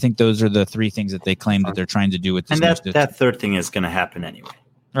I think those are the three things that they claim that they're trying to do with this. And that third thing is going to happen anyway.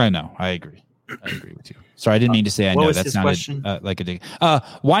 I know. I agree with you. Sorry, I didn't mean to say I know. That sounded like a dig.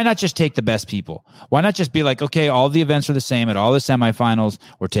 Why not just take the best people? Why not just be like, okay, all the events are the same at all the semifinals.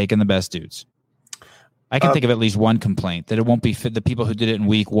 We're taking the best dudes. I can think of at least one complaint that it won't be fit. The people who did it in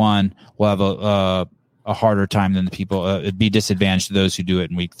week one will have a harder time than the people. It'd be disadvantaged to those who do it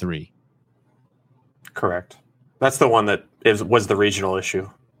in week 3. Correct. That's the one that was the regional issue,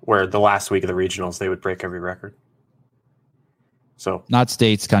 where the last week of the regionals they would break every record. So not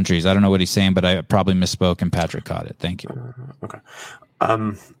states, countries. I don't know what he's saying, but I probably misspoke, and Patrick caught it. Thank you. Okay.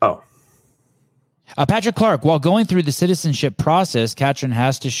 Patrick Clark, while going through the citizenship process, Katrin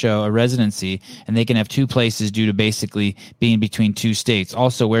has to show a residency, and they can have 2 places due to basically being between 2 states.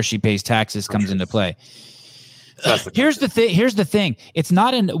 Also, where she pays taxes comes into play. Here's the thing. It's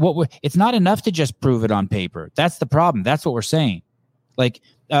not enough to just prove it on paper. That's the problem. That's what we're saying. Like,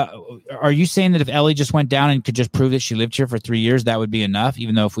 are you saying that if Ellie just went down and could just prove that she lived here for 3 years, that would be enough,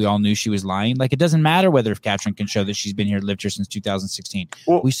 even though if we all knew she was lying? Like, it doesn't matter whether if Katrin can show that she's been here, lived here since 2016.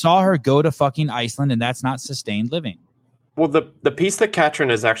 Well, we saw her go to fucking Iceland, and that's not sustained living. Well, the piece that Katrin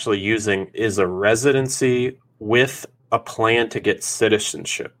is actually using is a residency with a plan to get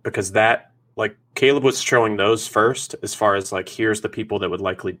citizenship, because that, like, Caleb was showing those first as far as, like, here's the people that would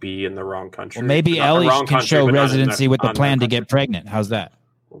likely be in the wrong country. Well, maybe Ellie can show residency with the plan to get pregnant. How's that?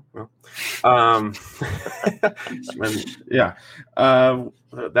 Well, yeah,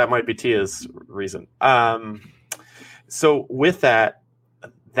 that might be Tia's reason. So with that,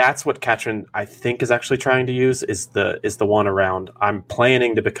 that's what Katrin, I think, is actually trying to use is the one around, I'm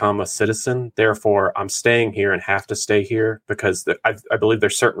planning to become a citizen, therefore I'm staying here and have to stay here because I believe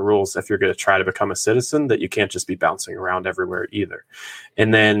there's certain rules if you're going to try to become a citizen that you can't just be bouncing around everywhere either.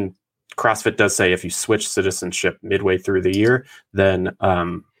 And then CrossFit does say if you switch citizenship midway through the year, then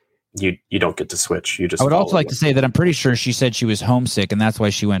you don't get to switch. You just. I would also like to say that I'm pretty sure she said she was homesick, and that's why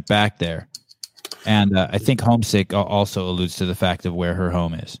she went back there. And I think homesick also alludes to the fact of where her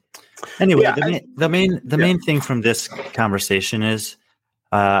home is. Anyway, the main thing from this conversation is,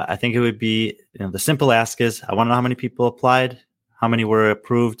 I think it would be, the simple ask is, I want to know how many people applied, how many were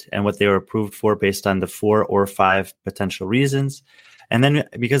approved, and what they were approved for based on the 4 or 5 potential reasons. And then,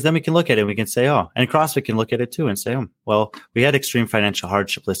 because then we can look at it and we can say, and CrossFit can look at it too and say, well, we had extreme financial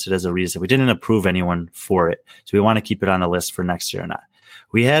hardship listed as a reason. We didn't approve anyone for it. So we want to keep it on the list for next year or not.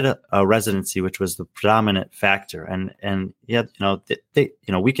 We had a residency, which was the predominant factor. And yeah,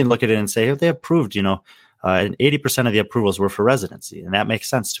 we can look at it and say, they approved, and 80% of the approvals were for residency. And that makes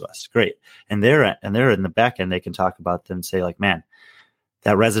sense to us. Great. And they're in the back end, they can talk about them and say, like, man,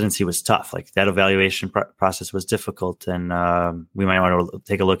 that residency was tough. Like, that evaluation process was difficult. And we might want to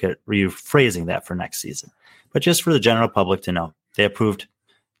take a look at rephrasing that for next season. But just for the general public to know, they approved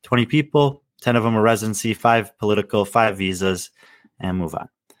 20 people, 10 of them are residency, 5 political, 5 visas, and move on.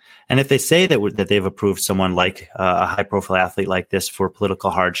 And if they say that they've approved someone like a high-profile athlete like this for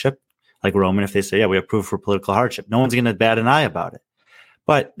political hardship, like Roman, if they say, yeah, we approved for political hardship, no one's going to bat an eye about it.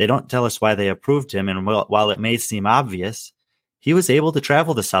 But they don't tell us why they approved him. And while it may seem obvious, he was able to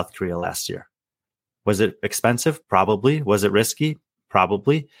travel to South Korea last year. Was it expensive? Probably. Was it risky?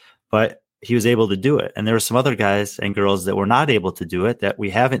 Probably. But he was able to do it. And there were some other guys and girls that were not able to do it that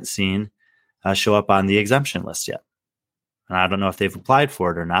we haven't seen show up on the exemption list yet. And I don't know if they've applied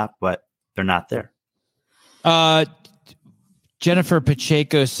for it or not, but they're not there. Jennifer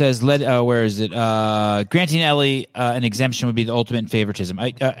Pacheco says, where is it? Granting Ellie an exemption would be the ultimate in favoritism.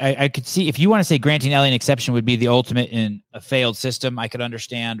 I could see, if you want to say granting Ellie an exception would be the ultimate in a failed system, I could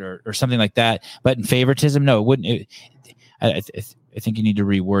understand, or something like that. But in favoritism, no, it wouldn't. I think you need to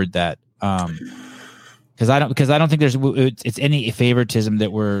reword that. Because I don't think it's any favoritism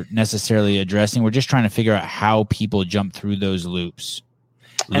that we're necessarily addressing. We're just trying to figure out how people jump through those loops.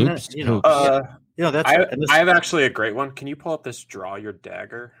 I have actually a great one. Can you pull up this draw your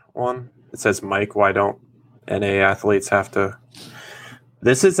dagger one? It says, Mike, why don't NA athletes have to?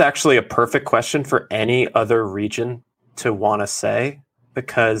 This is actually a perfect question for any other region to want to say,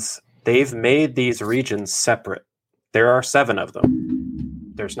 because they've made these regions separate. There are 7 of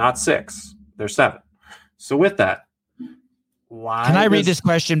them. There's not 6. There's 7. So with that, why? Can I read this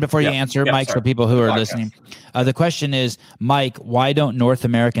question before you answer, Mike, for people who are listening? The question is, Mike, why don't North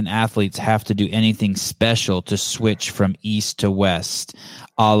American athletes have to do anything special to switch from east to west,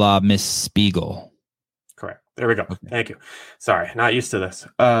 a la Miss Spiegel? Correct. There we go. Okay. Thank you. Sorry, not used to this.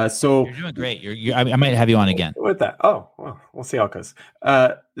 So you're doing great. I might have you on again. With that. Oh, well, we'll see how it goes.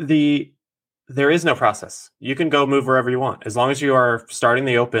 There is no process. You can go move wherever you want. As long as you are starting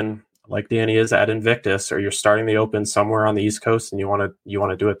the open like Danny is at Invictus, or you're starting the open somewhere on the East Coast and you want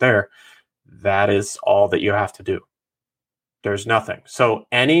to do it there, that is all that you have to do. There's nothing. So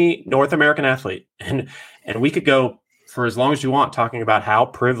any North American athlete, and we could go for as long as you want talking about how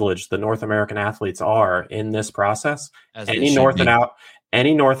privileged the North American athletes are in this process. Any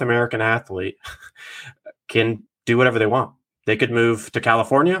North American athlete can do whatever they want. They could move to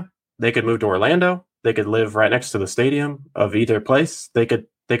California. They could move to Orlando. They could live right next to the stadium of either place. They could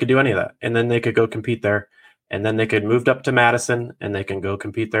do any of that. And then they could go compete there. And then they could move up to Madison and they can go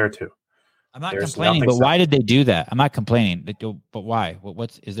compete there too. I'm not complaining, but why did they do that? I'm not complaining, but why?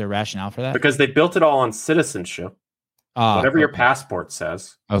 Is there a rationale for that? Because they built it all on citizenship. Whatever your passport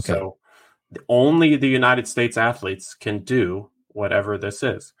says. Okay. So only the United States athletes can do whatever this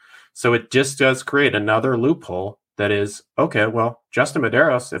is. So it just does create another loophole that is, okay, well, Justin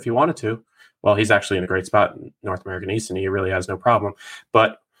Medeiros, if he wanted to, Well, he's actually in a great spot in North American East, and he really has no problem.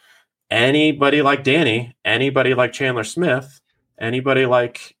 But anybody like Danny, anybody like Chandler Smith, anybody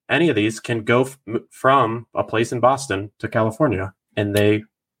like any of these can go from a place in Boston to California, and they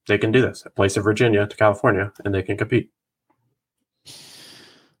can do this. A place in Virginia to California, and they can compete.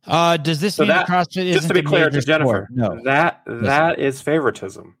 Does this mean that CrossFit isn't just to be clear to Jennifer? Sport? No, that is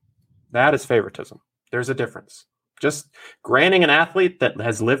favoritism. That is favoritism. There's a difference. Just granting an athlete that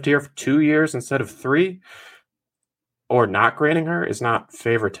has lived here for 2 years instead of 3, or not granting her, is not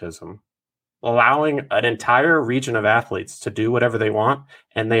favoritism. Allowing an entire region of athletes to do whatever they want,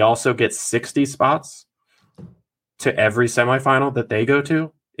 and they also get 60 spots to every semifinal that they go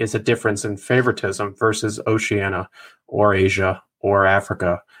to, is a difference in favoritism versus Oceania or Asia or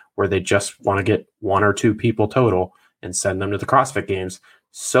Africa, where they just want to get 1 or 2 people total and send them to the CrossFit Games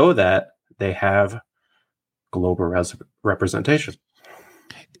so that they have global representation.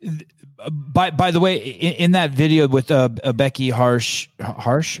 By the way, in that video with Becky Harsh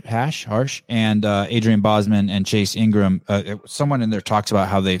and Adrian Bosman and Chase Ingram, someone in there talks about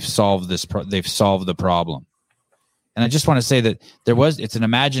how they've solved the problem. And I just want to say that it's an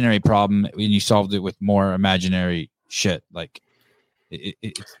imaginary problem, and you solved it with more imaginary shit. Like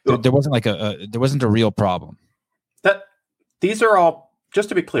there wasn't there wasn't a real problem. These are all, just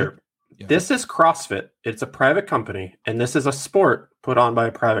to be clear, this is CrossFit. It's a private company, and this is a sport put on by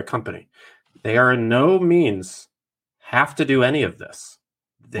a private company. They are in no means have to do any of this.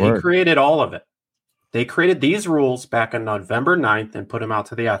 They created all of it. They created these rules back on November 9th and put them out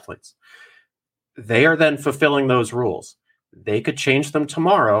to the athletes. They are then fulfilling those rules. They could change them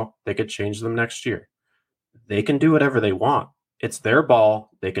tomorrow. They could change them next year. They can do whatever they want. It's their ball.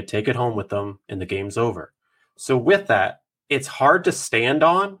 They could take it home with them, and the game's over. So with that, it's hard to stand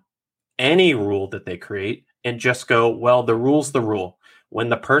on any rule that they create and just go, well, the rule's the rule. When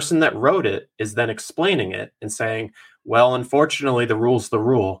the person that wrote it is then explaining it and saying, well, unfortunately, the rule's the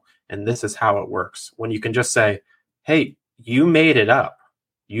rule, and this is how it works. When you can just say, hey, you made it up.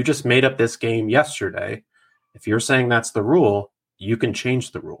 You just made up this game yesterday. If you're saying that's the rule, you can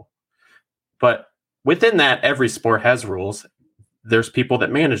change the rule. But within that, every sport has rules. There's people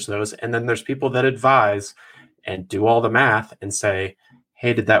that manage those, and then there's people that advise and do all the math and say,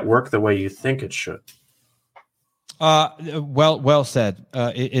 hey, did that work the way you think it should? Well said.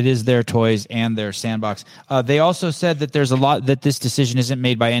 It is their toys and their sandbox. They also said that there's a lot that this decision isn't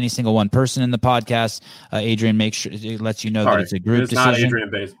made by any single one person in the podcast. Adrian makes sure it lets you know that it's a group decision. Not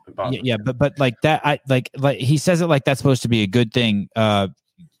Adrian based. Yeah, but like that, I like he says it like that's supposed to be a good thing. I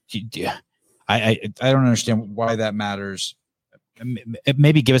don't understand why that matters.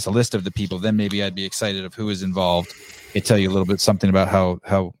 Maybe give us a list of the people, then maybe I'd be excited of who is involved. It tell you a little bit something about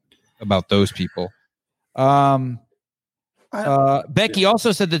how about those people. Becky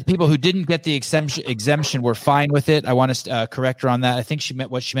also said that people who didn't get the exemption were fine with it. I want to correct her on that. I think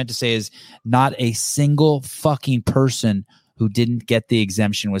what she meant to say is not a single fucking person who didn't get the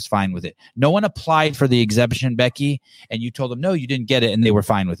exemption was fine with it. No one applied for the exemption, Becky, and you told them, no, you didn't get it, and they were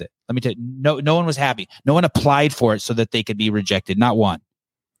fine with it. Let me tell you, no one was happy. No one applied for it so that they could be rejected. Not one.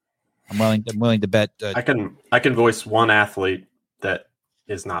 I'm willing to bet. I can voice one athlete that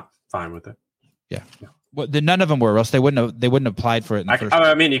is not fine with it. Yeah. Well, none of them were, or else they wouldn't have applied for it in the first place.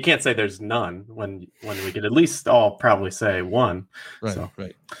 I mean, you can't say there's none when we could at least all probably say one. Right,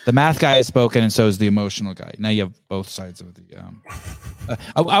 right. The math guy has spoken, and so is the emotional guy. Now you have both sides of the.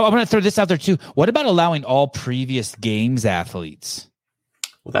 I want to throw this out there too. What about allowing all previous games athletes?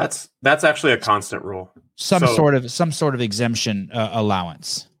 Well, that's actually a constant rule. Some sort of exemption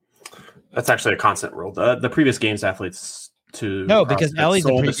allowance. That's actually a constant rule. The previous games athletes. Because Ellie's the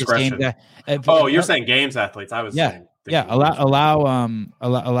previous game. You're saying games athletes. I was saying. Allow.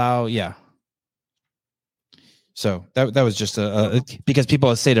 Yeah. So that was just because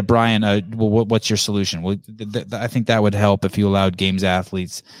people say to Brian, well, what's your solution? Well, I think that would help if you allowed games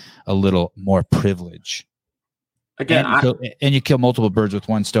athletes a little more privilege. Again, and you kill multiple birds with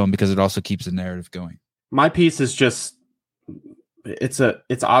one stone because it also keeps the narrative going. My piece is just it's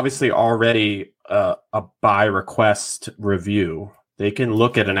obviously already a by request review. They can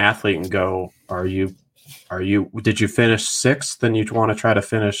look at an athlete and go, did you finish 6th? Then you want to try to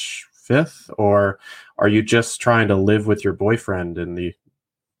finish 5th, or are you just trying to live with your boyfriend in the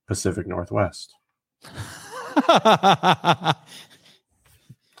Pacific Northwest?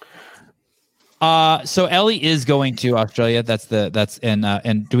 So Ellie is going to Australia.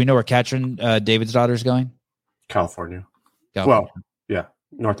 And do we know where Katrin, David's daughter, is going? California. Well, yeah,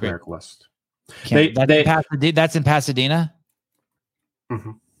 North America West. That's in Pasadena.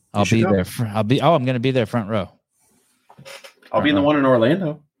 Mm-hmm. I'll be there. I'm going to be there front row. I'll be in the one in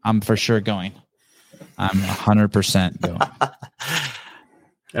Orlando. I'm for sure going. I'm 100% going.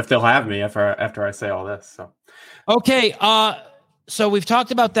 If they'll have me after I say all this. So okay. So we've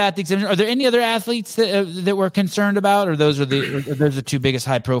talked about that. The exemption. Are there any other athletes that we're concerned about, or those are the two biggest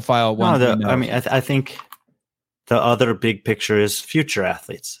high profile ones? No, I think the other big picture is future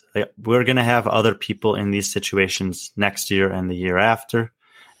athletes. We're going to have other people in these situations next year and the year after,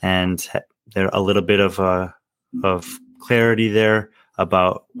 and there a little bit of clarity there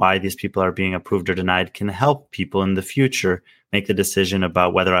about why these people are being approved or denied can help people in the future make the decision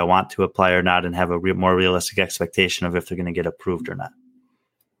about whether I want to apply or not and have a more realistic expectation of if they're going to get approved or not.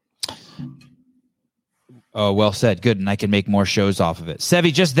 Oh, well said. Good. And I can make more shows off of it.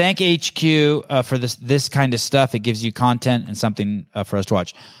 Sevi, just thank HQ for this kind of stuff. It gives you content and something for us to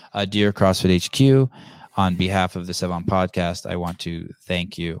watch. Dear CrossFit HQ, on behalf of the Sevon podcast, I want to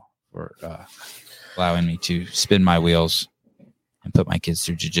thank you for allowing me to spin my wheels and put my kids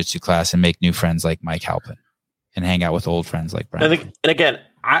through jiu-jitsu class and make new friends like Mike Halpin and hang out with old friends like Brian. And again,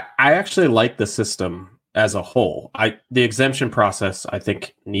 I actually like the system as a whole. The exemption process, I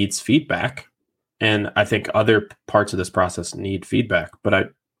think, needs feedback. And I think other parts of this process need feedback.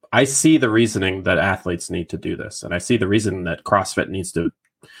 But I see the reasoning that athletes need to do this. And I see the reason that CrossFit needs to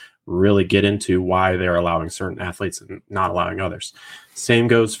really get into why they're allowing certain athletes and not allowing others. Same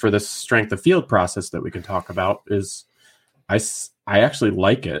goes for the strength of field process that we can talk about. Is I actually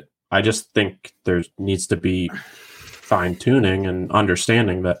like it. I just think there needs to be fine tuning and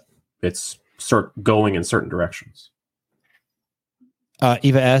understanding that it's going in certain directions.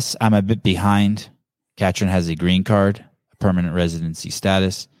 Eva S., I'm a bit behind. Katrin has a green card, a permanent residency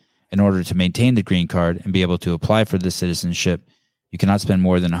status. In order to maintain the green card and be able to apply for the citizenship, you cannot spend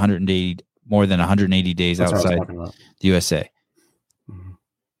more than 180 days That's outside the USA. Mm-hmm.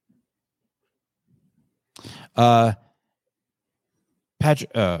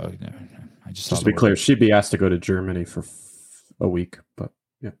 Patrick, just to be clear, she'd be asked to go to Germany for a week, but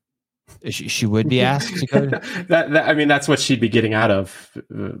yeah, she would be asked to go. That's what she'd be getting out of.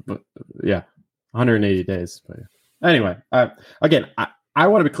 But yeah, 180 days. But yeah. Anyway, again, I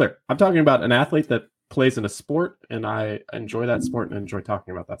want to be clear. I'm talking about an athlete that plays in a sport, and I enjoy that sport and enjoy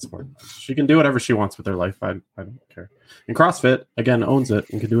talking about that sport. She can do whatever she wants with her life. I don't care. And CrossFit again owns it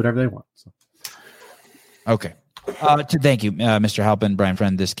and can do whatever they want. So. Okay. Thank you, Mr. Halpin. Brian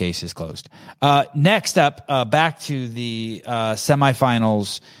Friend, this case is closed. Next up, back to the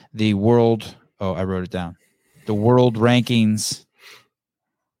semifinals, the world. Oh, I wrote it down. The world rankings.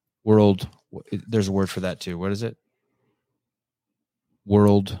 There's a word for that too. What is it?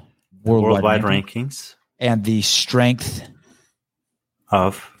 Worldwide rankings. And the strength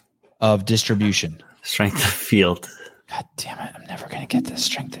of distribution. Strength of field. God damn it. I'm never going to get this.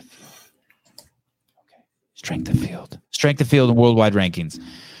 Strength of field. Strength of field and worldwide rankings.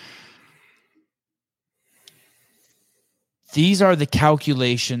 These are the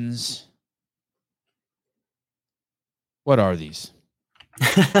calculations. What are these?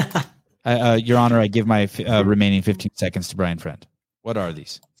 Your Honor, I give my remaining 15 seconds to Brian Friend. What are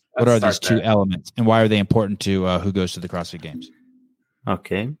these? What are these two elements, and why are they important to who goes to the CrossFit Games?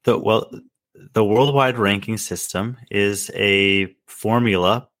 Okay. The worldwide ranking system is a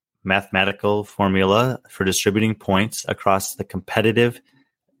mathematical formula for distributing points across the competitive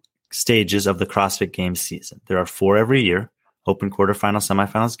stages of the CrossFit Games season. There are 4 every year, open, quarterfinals,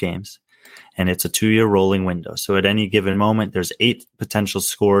 semifinals, games, and it's a 2-year rolling window. So at any given moment, there's 8 potential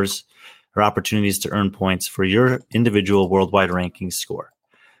scores or opportunities to earn points for your individual worldwide ranking score.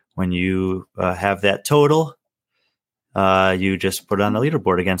 When you have that total, you just put it on the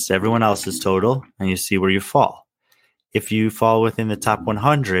leaderboard against everyone else's total, and you see where you fall. If you fall within the top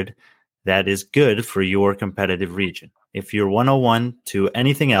 100, that is good for your competitive region. If you're 101 to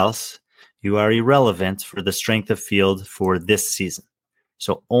anything else, you are irrelevant for the strength of field for this season.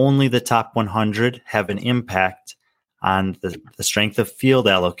 So only the top 100 have an impact on the strength of field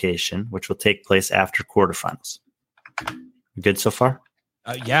allocation, which will take place after quarterfinals. Good so far?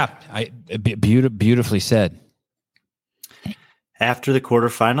 Yeah, beautifully said. After the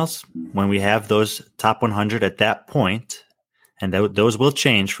quarterfinals, when we have those top 100 at that point, and those will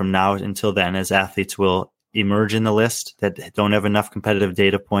change from now until then as athletes will emerge in the list that don't have enough competitive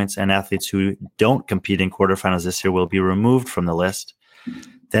data points, and athletes who don't compete in quarterfinals this year will be removed from the list.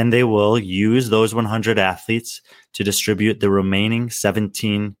 Then they will use those 100 athletes to distribute the remaining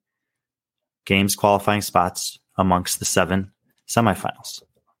 17 games qualifying spots amongst the 7 semifinals.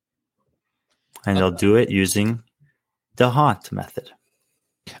 And they'll do it using the Haunt method.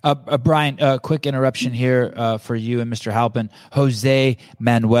 Brian, quick interruption here for you and Mr. Halpin. Jose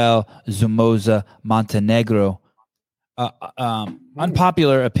Manuel Zumoza Montenegro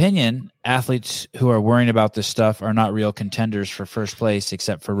Unpopular opinion: athletes who are worrying about this stuff are not real contenders for first place,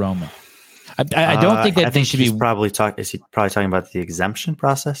 except for Roman. I don't think that they should be. Is he probably talking about the exemption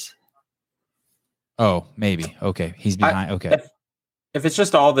process? Oh, maybe. Okay, he's behind. Okay, if it's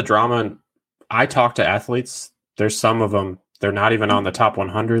just all the drama, and I talk to athletes, there's some of them they're not even on the top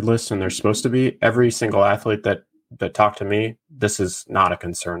 100 list, and they're supposed to be. Every single athlete that talked to me, this is not a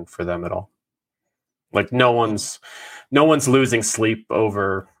concern for them at all. Like no one's losing sleep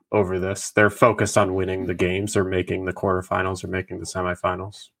over this. They're focused on winning the games or making the quarterfinals or making the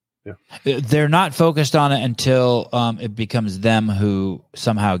semifinals. Yeah. They're not focused on it until it becomes them who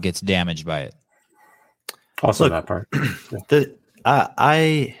somehow gets damaged by it. Also, that part. Yeah.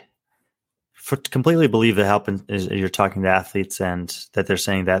 I completely believe that Halpin is you're talking to athletes and that they're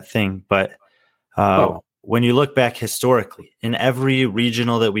saying that thing. But when you look back historically, in every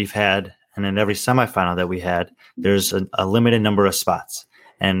regional that we've had and in every semifinal that we had, there's a limited number of spots.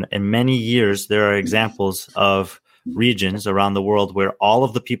 And in many years, there are examples of regions around the world where all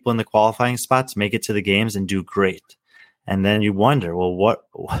of the people in the qualifying spots make it to the games and do great. And then you wonder, well, what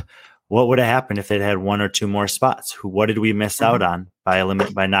would have happened if it had one or two more spots? What did we miss out on by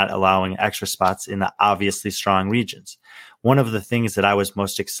not allowing extra spots in the obviously strong regions? One of the things that I was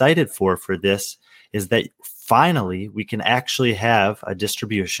most excited for this is that finally we can actually have a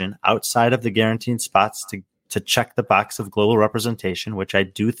distribution outside of the guaranteed spots to check the box of global representation, which I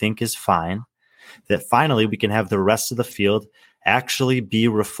do think is fine. That finally we can have the rest of the field actually be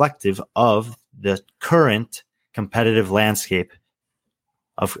reflective of the current competitive landscape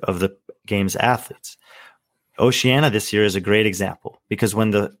of the game's athletes. Oceania this year is a great example because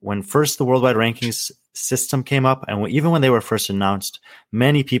when first the worldwide rankings system came up, and even when they were first announced,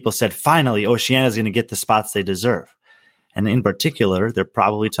 many people said, finally, Oceania is going to get the spots they deserve. And in particular, they're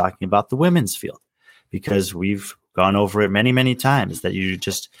probably talking about the women's field because we've gone over it many, many times that you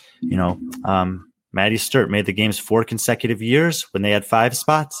just, Maddie Sturt made the games 4 consecutive years when they had 5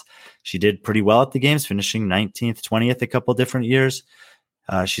 spots. She did pretty well at the games, finishing 19th, 20th a couple different years.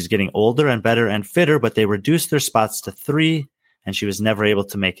 She's getting older and better and fitter, but they reduced their spots to 3, and she was never able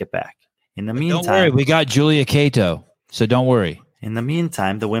to make it back. In the meantime, don't worry, we got Julia Cato, so don't worry. In the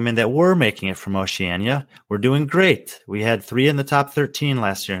meantime, the women that were making it from Oceania were doing great. We had 3 in the top 13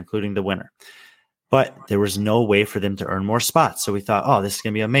 last year, including the winner. But there was no way for them to earn more spots. So we thought, oh, this is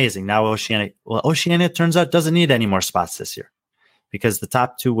going to be amazing. Now Oceania turns out doesn't need any more spots this year because the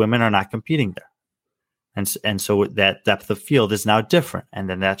top 2 women are not competing there. And so that depth of field is now different. And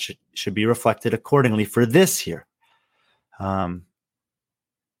then that should be reflected accordingly for this year. The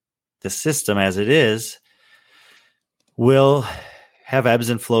system as it is will have ebbs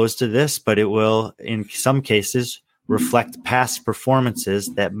and flows to this, but it will, in some cases, reflect past performances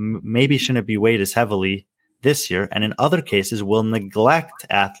that maybe shouldn't be weighed as heavily this year. And in other cases, will neglect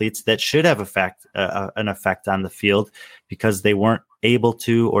athletes that should have an effect on the field because they weren't able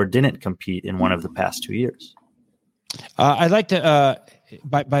to or didn't compete in one of the past 2 years. I'd like to,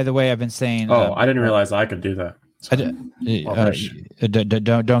 by the way, I've been saying. I didn't realize I could do that.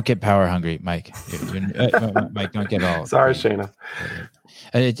 Don't get power hungry, Mike. Mike, don't get all. Sorry, Shayna.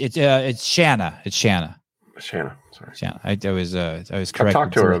 It's Shanna. It's Shanna. Shanna. Sorry. Shanna. I was correct. I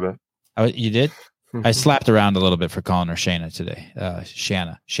talked to her a bit. You did? I slapped around a little bit for calling her Shayna today.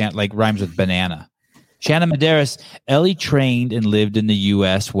 Shanna. Shanna, like rhymes with banana. Shanna Medeiros. Ellie trained and lived in the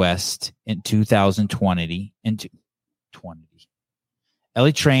U.S. West in 2020.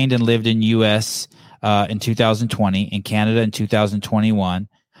 Ellie trained and lived in U.S. In 2020, in Canada in 2021.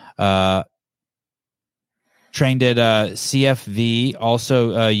 Trained at CFV,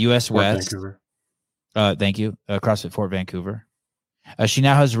 also U.S. West. Vancouver. Thank you. CrossFit Fort Vancouver. She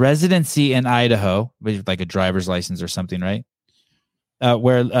now has residency in Idaho, like a driver's license or something, right?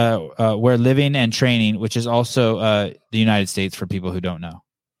 Where living and training, which is also the United States for people who don't know.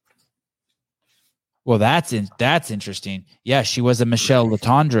 Well, that's interesting. Yeah, she was a Michelle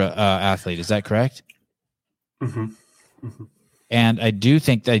Letendre athlete. Is that correct? Mm-hmm. Mm-hmm. And I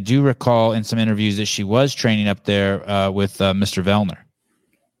do recall in some interviews that she was training up there with Mr. Vellner.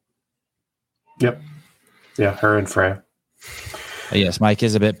 Yep. Yeah, her and Freya. Yes, Mike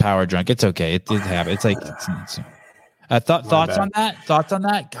is a bit power drunk. It's okay. It did happen. It's like thoughts on that. Thoughts on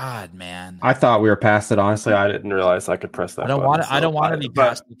that. God, man. I thought we were past it. Honestly, I didn't realize I could press that. I don't want to be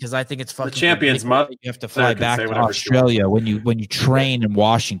past because I think it's fucking. The champions must. You have to fly back to Australia when you train in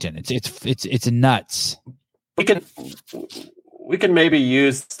Washington. It's nuts. We can maybe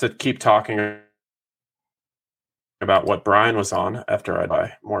use to keep talking about what Brian was on after I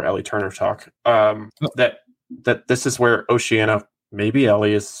buy more Ellie Turner talk. That this is where Oceania. Maybe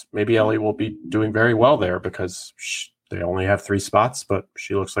Ellie will be doing very well there because they only have 3 spots, but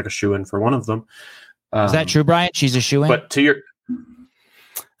she looks like a shoo-in for one of them. Is that true, Brian? She's a shoo-in? But to your,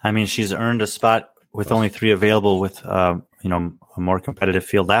 I mean, she's earned a spot with only 3 available with a more competitive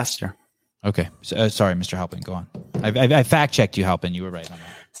field last year. Okay. So, sorry, Mr. Halpin, go on. I fact-checked you, Halpin. You were right on that.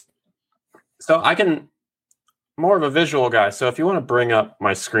 So I can, more of a visual guy. So if you want to bring up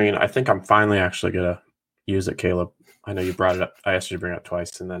my screen, I think I'm finally actually going to use it, Caleb. I know you brought it up. I asked you to bring it up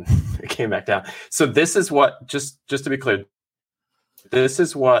twice, and then it came back down. So this is what, just to be clear, this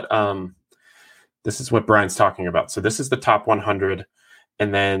is what Brian's talking about. So this is the top 100,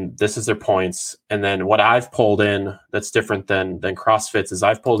 and then this is their points. And then what I've pulled in that's different than CrossFit's is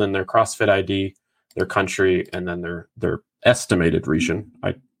I've pulled in their CrossFit ID, their country, and then their estimated region.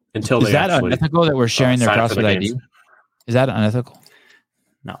 Until is they that actually, unethical that we're sharing their CrossFit ID? Is that unethical?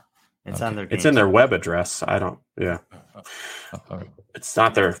 No, it's Okay. on their. It's in their web address. I don't. Yeah, All right. it's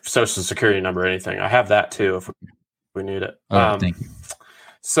not their social security number or anything. I have that too if we need it. Thank you.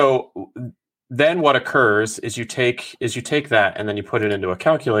 So then what occurs is you take that and then you put it into a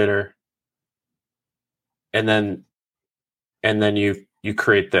calculator, and then you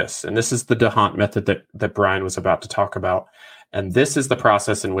create this. And this is the DeHunt method that Brian was about to talk about. And this is the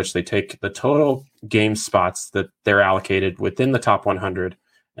process in which they take the total game spots that they're allocated within the top 100,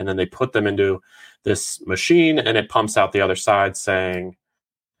 and then they put them into this machine, and it pumps out the other side saying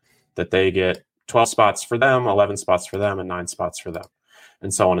that they get 12 spots for them, 11 spots for them, and 9 spots for them,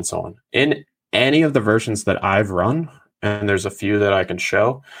 and so on and so on. In any of the versions that I've run, and there's a few that I can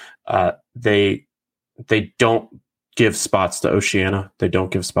show, they don't give spots to Oceania. They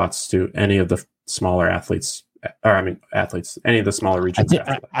don't give spots to any of the smaller athletes. Athletes, any of the smaller regions.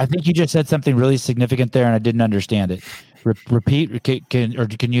 I think you just said something really significant there, and I didn't understand it. Repeat,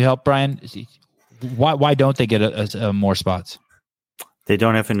 can you help, Brian? Why don't they get more spots? They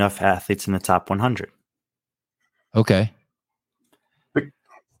don't have enough athletes in the top 100. Okay.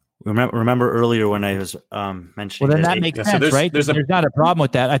 Remember earlier when I was mentioning. Well, then that makes sense, right? There's not a problem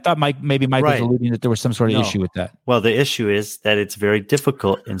with that. I thought Mike was alluding that there was some sort of issue with that. Well, the issue is that it's very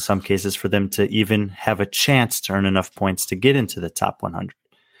difficult in some cases for them to even have a chance to earn enough points to get into the top 100.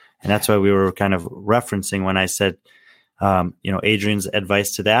 And that's why we were kind of referencing when I said, Adrian's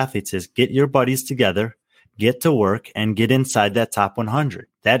advice to the athletes is get your buddies together, get to work, and get inside that top 100.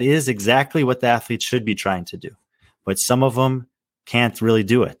 That is exactly what the athletes should be trying to do. But some of them can't really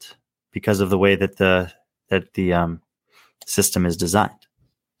do it because of the way that the system is designed.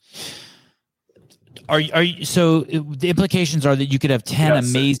 So the implications are that you could have 10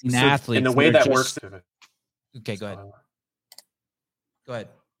 amazing athletes. And the way that works. Okay, go ahead. Go ahead.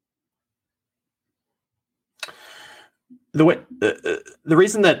 The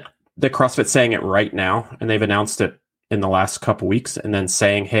reason that the CrossFit's saying it right now, and they've announced it in the last couple weeks, and then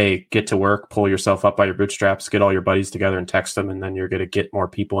saying, hey, get to work, pull yourself up by your bootstraps, get all your buddies together and text them, and then you're going to get more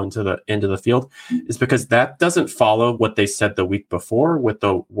people into the field, is because that doesn't follow what they said the week before with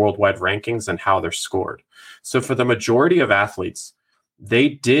the worldwide rankings and how they're scored. So for the majority of athletes, they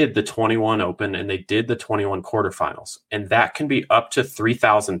did the 21 Open and they did the 21 quarterfinals, and that can be up to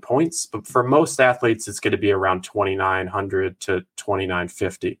 3,000 points. But for most athletes, it's going to be around 2,900 to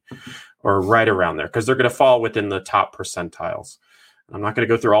 2,950 or right around there, because they're going to fall within the top percentiles. I'm not going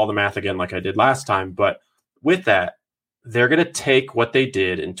to go through all the math again like I did last time, but with that, they're going to take what they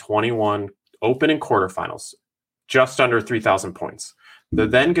did in 21 Open and quarterfinals, just under 3,000 points. They're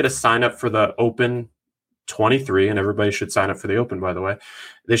then going to sign up for the Open 23, and everybody should sign up for the Open, by the way.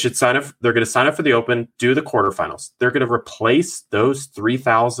 They should sign up. They're going to sign up for the Open, do the quarterfinals. They're going to replace those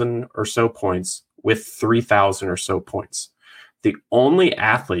 3,000 or so points with 3,000 or so points. The only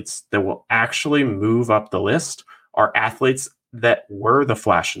athletes that will actually move up the list are athletes that were the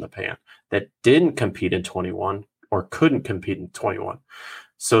flash in the pan, that didn't compete in 21 or couldn't compete in 21.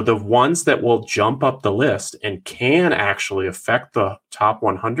 So the ones that will jump up the list and can actually affect the top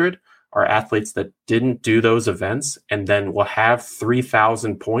 100 are athletes that didn't do those events and then will have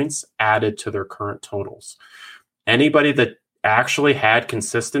 3,000 points added to their current totals. Anybody that actually had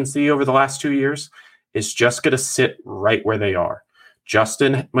consistency over the last 2 years is just going to sit right where they are.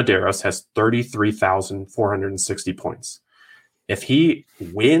 Justin Medeiros has 33,460 points. If he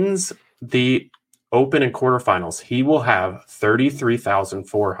wins the Open and quarterfinals, he will have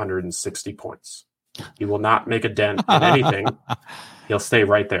 33,460 points. He will not make a dent in anything. He'll stay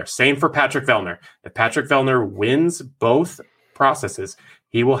right there. Same for Patrick Vellner. If Patrick Vellner wins both processes,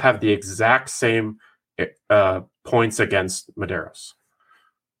 he will have the exact same points against Medeiros.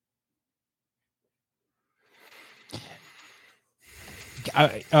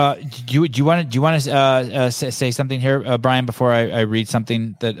 Do you want to say something here, Brian, before I read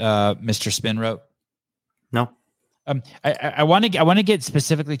something that Mr. Spin wrote? No. I want to get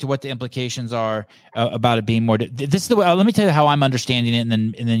specifically to what the implications are about it being more. This is the way. Let me tell you how I'm understanding it, and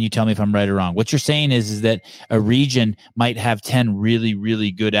then you tell me if I'm right or wrong. What you're saying is that a region might have 10 really,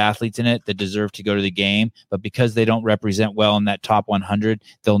 really good athletes in it that deserve to go to the game, but because they don't represent well in that top 100,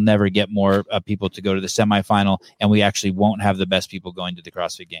 they'll never get more people to go to the semifinal, and we actually won't have the best people going to the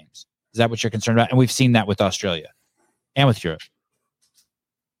CrossFit Games. Is that what you're concerned about? And we've seen that with Australia and with Europe.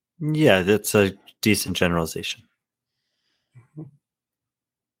 Yeah, that's a decent generalization.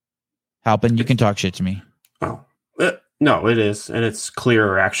 Halpin, you can talk shit to me. Oh, no, it is. And it's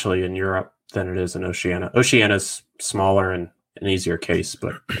clearer actually in Europe than it is in Oceania. Oceania's smaller and an easier case,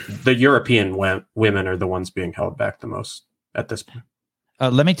 but the European women are the ones being held back the most at this point.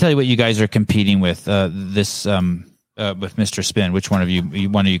 Let me tell you what you guys are competing with with Mr. Spin. Which one of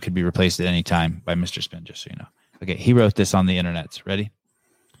you could be replaced at any time by Mr. Spin, just so you know. Okay, he wrote this on the internet. Ready?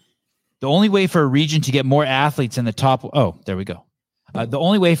 The only way for a region to get more athletes in the top... Oh, there we go. The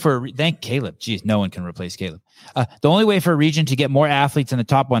only way thank Caleb. Geez, no one can replace Caleb. The only way for a region to get more athletes in the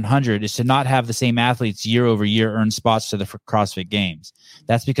top 100 is to not have the same athletes year over year earn spots to the CrossFit Games.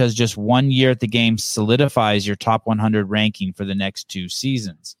 That's because just 1 year at the Games solidifies your top 100 ranking for the next 2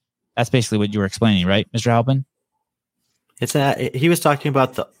 seasons. That's basically what you were explaining, right, Mr. Halpin? He was talking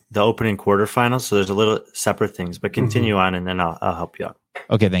about the opening quarterfinals, so there's a little separate things, but continue on, and then I'll help you out.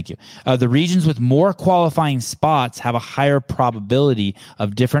 Okay, thank you. The regions with more qualifying spots have a higher probability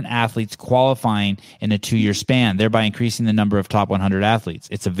of different athletes qualifying in a 2-year span, thereby increasing the number of top 100 athletes.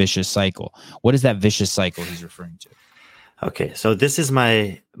 It's a vicious cycle. What is that vicious cycle he's referring to? Okay, so this is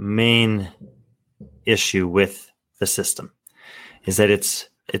my main issue with the system, is that it's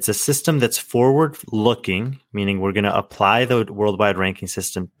a system that's forward-looking, meaning we're going to apply the worldwide ranking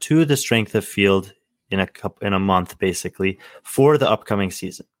system to the strength of field in a month, basically, for the upcoming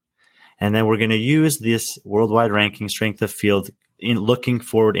season. And then we're going to use this worldwide ranking strength of field in looking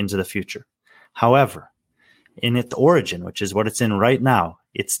forward into the future. However, in its origin, which is what it's in right now,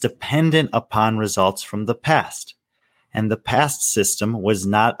 it's dependent upon results from the past. And the past system was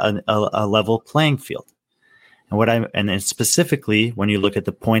not a level playing field. And specifically when you look at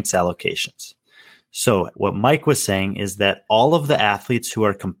the points allocations. So what Mike was saying is that all of the athletes who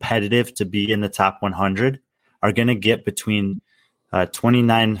are competitive to be in the top 100 are going to get between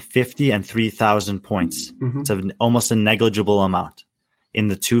 2,950 and 3,000 points. Mm-hmm. It's almost a negligible amount in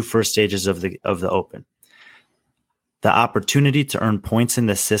the 2 first stages of the Open. The opportunity to earn points in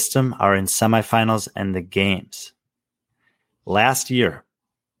the system are in semifinals and the games. Last year,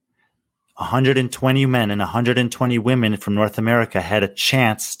 120 men and 120 women from North America had a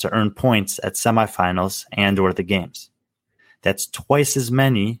chance to earn points at semifinals and or the games. That's twice as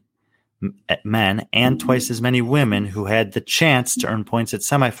many men and twice as many women who had the chance to earn points at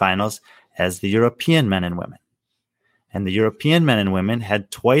semifinals as the European men and women. And the European men and women had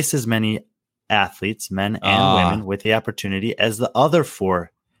twice as many athletes, men and women, with the opportunity as the other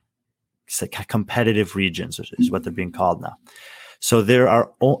 4 competitive regions, which is what they're being called now. So there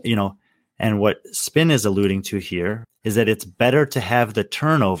are, and what Spin is alluding to here is that it's better to have the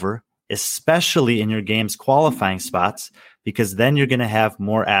turnover, especially in your games qualifying spots, because then you're going to have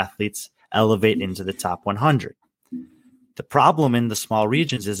more athletes elevate into the top 100. The problem in the small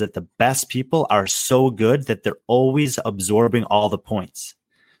regions is that the best people are so good that they're always absorbing all the points.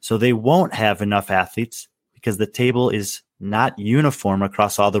 So they won't have enough athletes because the table is not uniform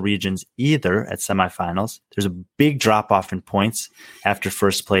across all the regions either at semifinals. There's a big drop off in points after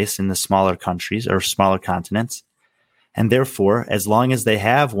first place in the smaller countries or smaller continents. And therefore, as long as they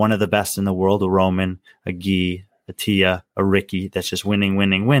have one of the best in the world, a Roman, a Guy, a Tia, a Ricky, that's just winning,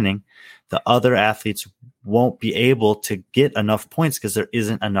 the other athletes won't be able to get enough points because there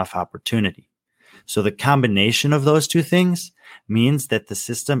isn't enough opportunity. So the combination of those 2 things means that the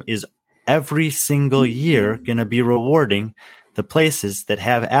system is every single year going to be rewarding the places that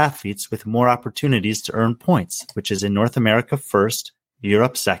have athletes with more opportunities to earn points, which is in North America first,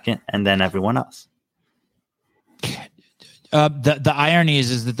 Europe second, and then everyone else. The irony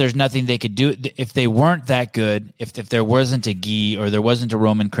is that there's nothing they could do if they weren't that good. If there wasn't a Guy or there wasn't a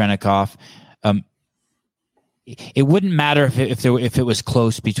Roman Krenikov, it wouldn't matter if it was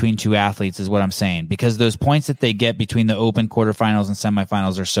close between 2 athletes, is what I'm saying, because those points that they get between the Open quarterfinals and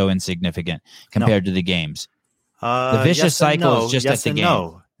semifinals are so insignificant compared to the games. The vicious cycle is just at the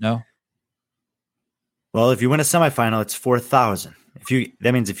game. No. Well, if you win a semifinal, it's 4,000.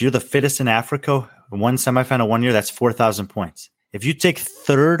 That means if you're the fittest in Africa, one semifinal 1 year, that's 4,000 points. If you take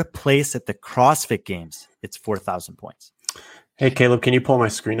 3rd place at the CrossFit Games, it's 4,000 points. Hey, Caleb, can you pull my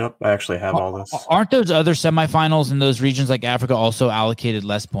screen up? I actually have all this. Aren't those other semifinals in those regions like Africa also allocated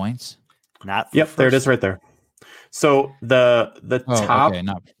less points? Not. Yep, there it is right there. So the top okay,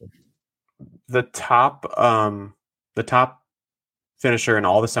 the top finisher in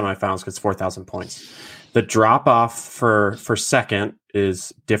all the semifinals gets 4,000 points. The drop off for second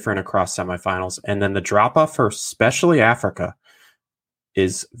is different across semifinals, and then the drop off for especially Africa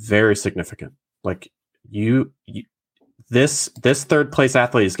is very significant. Like this third place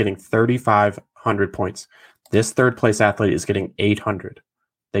athlete is getting 3,500 points. This third place athlete is getting 800.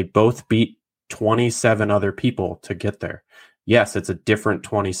 They both beat 27 other people to get there. Yes, it's a different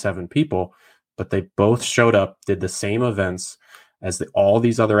 27 people, but they both showed up, did the same events as all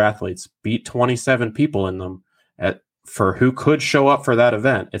these other athletes, beat 27 people in them for who could show up for that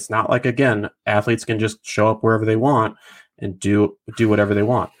event. It's not like, again, athletes can just show up wherever they want and do whatever they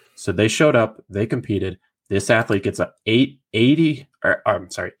want. So they showed up, they competed. This athlete gets 800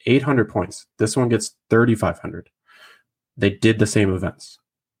 points. This one gets 3,500. They did the same events.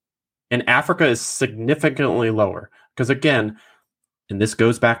 And Africa is significantly lower because, again, and this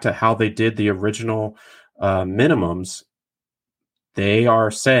goes back to how they did the original minimums. They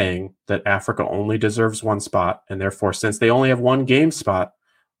are saying that Africa only deserves one spot, and therefore, since they only have one game spot,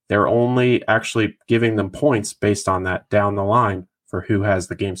 they're only actually giving them points based on that down the line for who has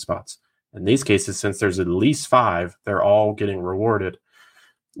the game spots. In these cases, since there's at least 5, they're all getting rewarded,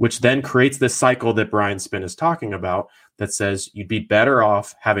 which then creates this cycle that Brian Spin is talking about that says you'd be better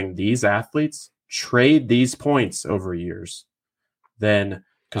off having these athletes trade these points over years than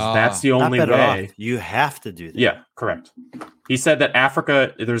because that's the only way. Off. You have to do that. Yeah, correct. He said that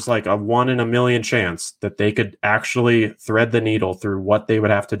Africa, there's like a 1 in a million chance that they could actually thread the needle through what they would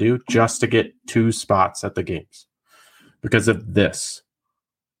have to do just to get 2 spots at the games because of this,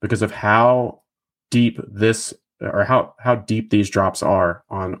 because of how deep this or how deep these drops are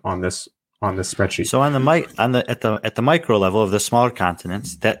on this spreadsheet. So at the micro level of the smaller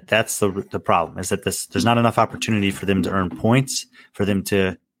continents, that's the problem is that there's not enough opportunity for them to earn points, for them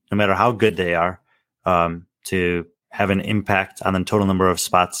to, no matter how good they are, to have an impact on the total number of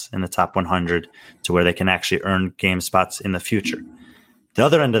spots in the top 100 to where they can actually earn game spots in the future. The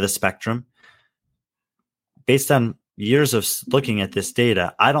other end of the spectrum, based on years of looking at this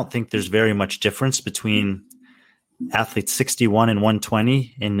data, I don't think there's very much difference between athletes 61 and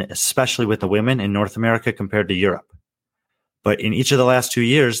 120, especially with the women in North America compared to Europe. But in each of the last 2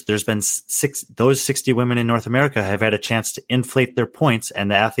 years, there's been those 60 women in North America have had a chance to inflate their points,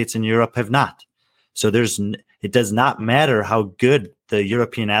 and the athletes in Europe have not. So it does not matter how good the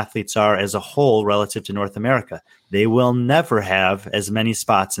European athletes are as a whole relative to North America. They will never have as many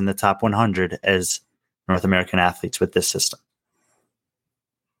spots in the top 100 as North American athletes with this system.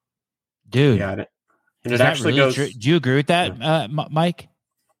 Dude. Got it. And it actually really goes. true? Do you agree with that, Mike?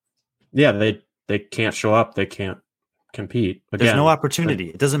 Yeah, they can't show up. They can't compete. Again, there's no opportunity.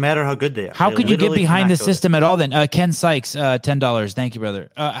 It doesn't matter how good they are. How could you get behind the system at all then? Ken Sykes, $10. Thank you, brother.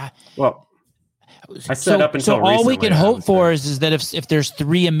 Well, I said up until all we recently, can hope for is that if there's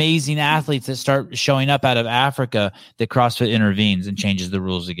 3 amazing athletes that start showing up out of Africa, that CrossFit intervenes and changes the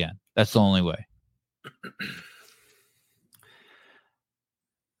rules again. That's the only way.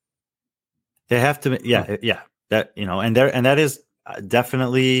 They have to, that, and that is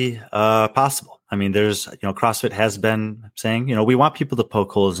definitely possible. I mean, there's, CrossFit has been saying, we want people to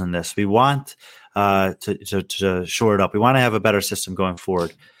poke holes in this. We want to shore it up. We want to have a better system going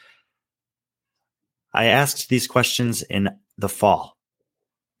forward. I asked these questions in the fall,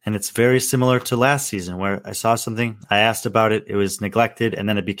 and it's very similar to last season where I saw something, I asked about it, it was neglected, and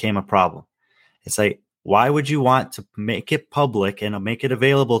then it became a problem. It's like, why would you want to make it public and make it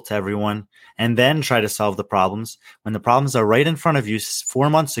available to everyone and then try to solve the problems when the problems are right in front of you 4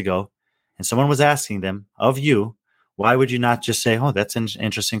 months ago and someone was asking them of you? Why would you not just say, oh, that's an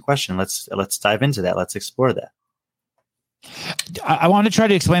interesting question. Let's dive into that. Let's explore that. I want to try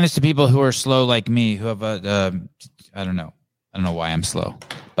to explain this to people who are slow like me, who have I don't know why I'm slow,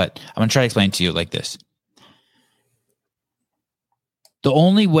 but I'm going to try to explain it to you like this. The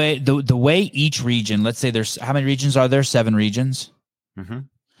only way, the way each region, let's say there's, how many regions are there? 7 regions. Mm-hmm.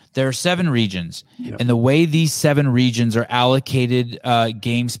 There are 7 regions. Yep. And the way these 7 regions are allocated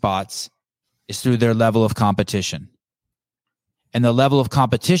game spots is through their level of competition. And the level of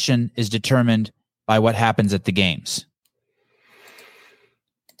competition is determined by what happens at the games.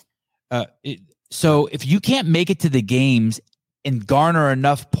 So if you can't make it to the games and garner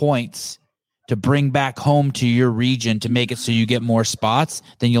enough points to bring back home to your region to make it so you get more spots,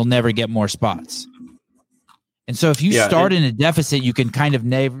 then you'll never get more spots. And so if you start in a deficit, you can kind of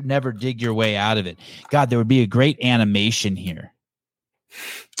never dig your way out of it. God, there would be a great animation here.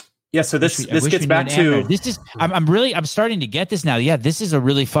 Yeah, so this gets back to this is I'm starting to get this now. Yeah, this is a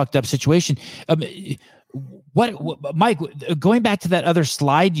really fucked up situation. what, Mike, going back to that other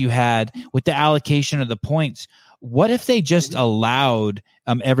slide you had with the allocation of the points, what if they just allowed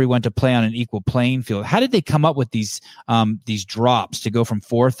everyone to play on an equal playing field? How did they come up with these drops to go from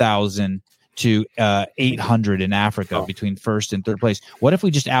 4,000 to 800 in Africa between first and third place? What if we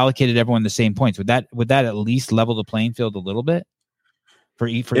just allocated everyone the same points? Would that at least level the playing field a little bit for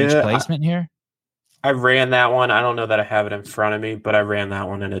each placement here? I ran that one. I don't know that I have it in front of me, but I ran that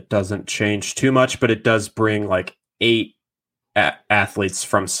one and it doesn't change too much, but it does bring like 8 athletes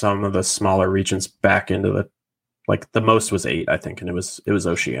from some of the smaller regions back into the most was 8, I think, and it was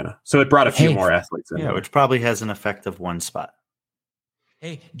Oceania. So it brought a few more athletes in. Yeah, which probably has an effect of 1 spot.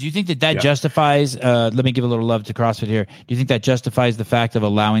 Hey, do you think that justifies, let me give a little love to CrossFit here. Do you think that justifies the fact of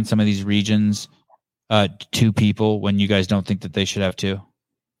allowing some of these regions 2 people when you guys don't think that they should have 2?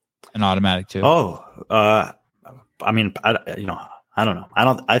 An automatic 2? I mean, I don't know. I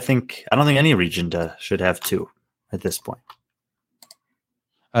don't think any region should have 2 at this point.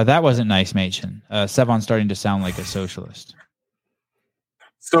 That wasn't nice, Machen. Sevon's starting to sound like a socialist.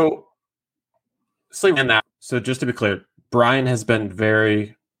 So just to be clear, Brian has been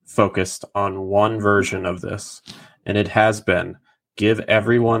very focused on one version of this, and it has been give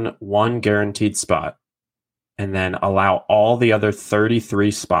everyone 1 guaranteed spot and then allow all the other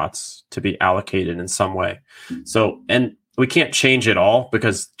 33 spots to be allocated in some way. So, and we can't change it all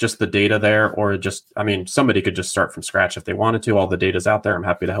because just the data there, or somebody could just start from scratch if they wanted to. All the data's out there. I'm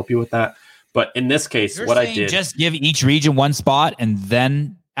happy to help you with that. But in this case, You're I did, just give each region 1 spot and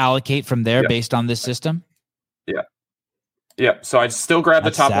then allocate from there based on this system. Yeah. Yeah. So I still grabbed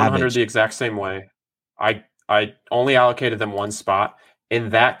the top savage. 100 the exact same way. I only allocated them 1 spot. In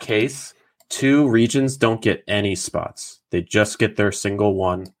that case, 2 regions don't get any spots. They just get their single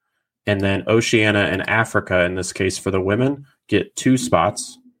one. And then Oceania and Africa, in this case for the women, get 2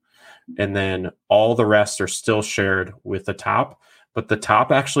 spots. And then all the rest are still shared with the top. But the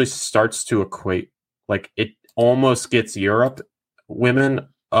top actually starts to equate. Like it almost gets Europe women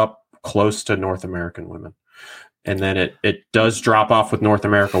up close to North American women. And then it does drop off with North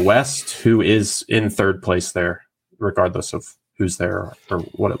America West, who is in 3rd place there, regardless of who's there or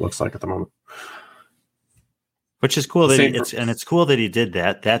what it looks like at the moment. Which is cool it's cool that he did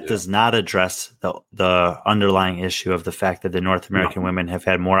that. That does not address the underlying issue of the fact that the North American women have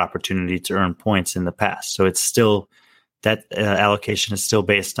had more opportunity to earn points in the past. So it's still that allocation is still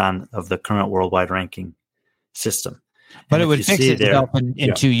based on of the current worldwide ranking system. But it would fix itself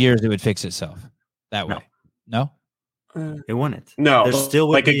in 2 years. It would fix itself that way. No, it wouldn't. No, there still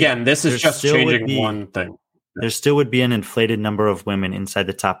would this is just changing one thing. There still would be an inflated number of women inside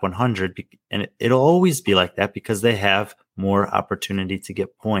the top 100, and it'll always be like that because they have more opportunity to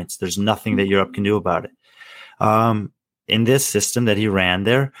get points. There's nothing that Europe can do about it. In this system that he ran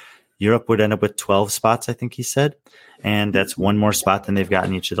there, Europe would end up with 12 spots, I think he said, and that's 1 more spot than they've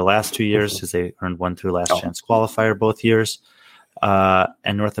gotten each of the last 2 years because they earned 1 through last chance qualifier both years.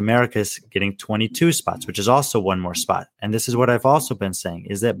 And North America is getting 22 spots, which is also 1 more spot. And this is what I've also been saying,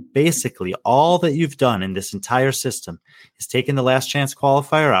 is that basically all that you've done in this entire system is taken the last chance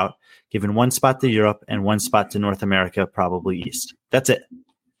qualifier out, given 1 spot to Europe and 1 spot to North America, probably East. That's it.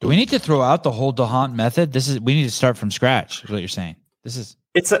 Do we need to throw out the whole D'Hondt method? We need to start from scratch, is what you're saying.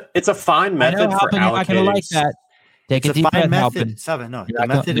 It's a fine method for allocating. You're not going to like that. Take a deep breath, Halpin. The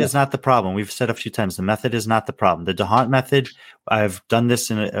method is not the problem. We've said a few times the method is not the problem. The D'Hondt method, I've done this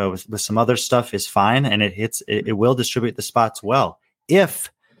with some other stuff, is fine, and it will distribute the spots well if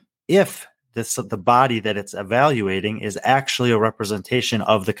the body that it's evaluating is actually a representation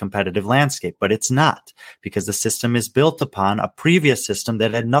of the competitive landscape, but it's not because the system is built upon a previous system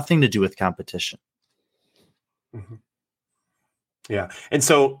that had nothing to do with competition. Mm-hmm. Yeah, and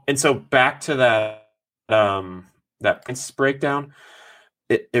so back to that points breakdown,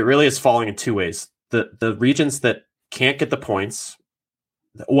 it really is falling in 2 ways. The regions that can't get the points,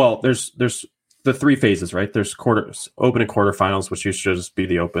 well, there's the 3 phases, right? There's open and quarterfinals, which used to just be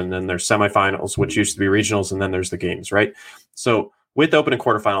the open, then there's semifinals, which used to be regionals, and then there's the games, right? So with open and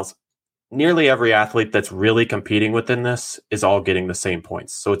quarterfinals, nearly every athlete that's really competing within this is all getting the same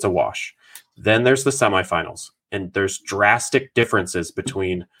points. So it's a wash. Then there's the semifinals. And there's drastic differences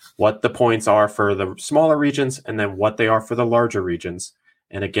between what the points are for the smaller regions and then what they are for the larger regions.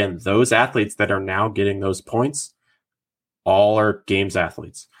 And again, those athletes that are now getting those points all are games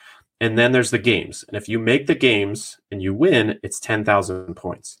athletes. And then there's the games. And if you make the games and you win, it's 10,000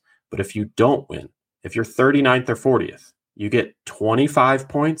 points. But if you don't win, if you're 39th or 40th, you get 25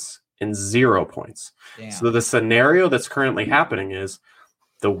 points and 0 points. Damn. So the scenario that's currently happening is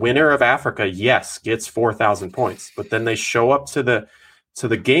the winner of Africa, yes, gets 4,000 points, but then they show up to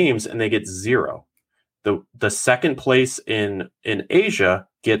the games and they get 0. The second place in Asia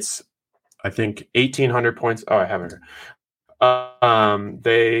gets, I think, 1,800 points. Oh, I have it here.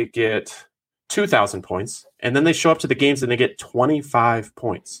 They get 2,000 points, and then they show up to the games and they get 25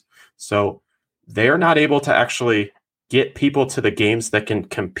 points. So they're not able to actually get people to the games that can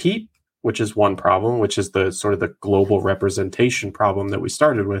compete, which is one problem, which is the sort of the global representation problem that we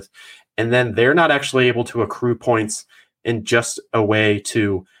started with. And then they're not actually able to accrue points in just a way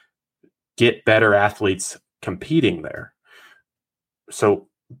to get better athletes competing there. So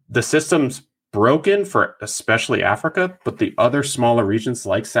the system's broken for especially Africa, but the other smaller regions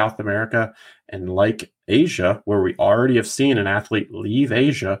like South America and like Asia, where we already have seen an athlete leave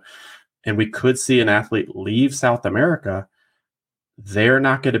Asia, and we could see an athlete leave South America, they're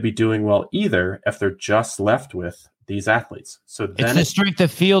not going to be doing well either if they're just left with these athletes. So then it's the strength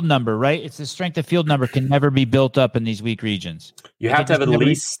of field number, right? It's the strength of field number can never be built up in these weak regions. You have to have at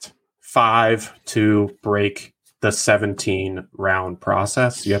least 5 to break the 17 round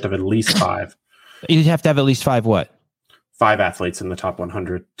process. You have to have at least 5. You have to have at least 5 what? 5 athletes in the top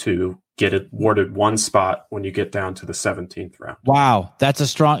 100 to get awarded one spot when you get down to the 17th round. Wow, that's a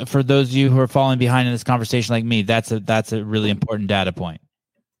strong, for those of you who are falling behind in this conversation like me, that's a really important data point.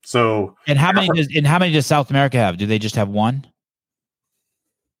 So, and how many does South America have? Do they just have one?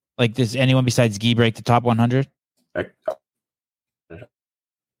 Like, does anyone besides Guy break the top 100?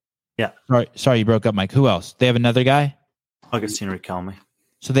 Yeah. Sorry, you broke up, Mike. Who else? They have another guy? Augustine Riquelme.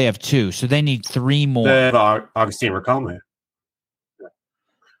 So they have 2. So they need 3 more. They have Augustine Riquelme.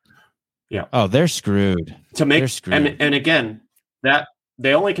 Yeah. Oh, they're screwed. They're screwed. And again, that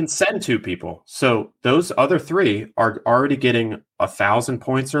they only can send 2 people. So those other 3 are already getting 1,000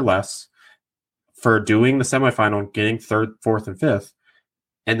 points or less for doing the semifinal, getting 3rd, 4th, and 5th.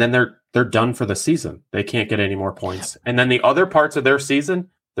 And then they're done for the season. They can't get any more points. And then the other parts of their season,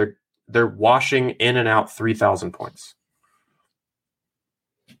 they're washing in and out 3,000 points.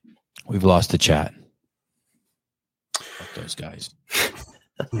 We've lost the chat. Fuck those guys.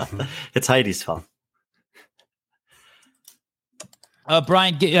 It's Heidi's fault.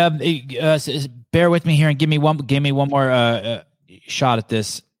 Brian, bear with me here and give me one more shot at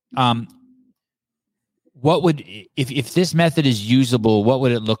this. What would, if this method is usable, what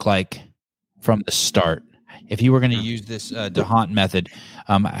would it look like from the start? If you were going to use this DeHaan method,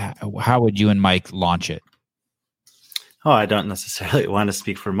 how would you and Mike launch it? Oh, I don't necessarily want to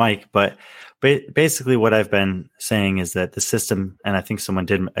speak for Mike, but basically what I've been saying is that the system, and I think someone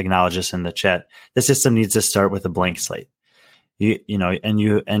did acknowledge this in the chat, the system needs to start with a blank slate. You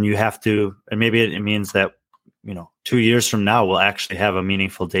have to, and maybe it means that, 2 years from now, we'll actually have a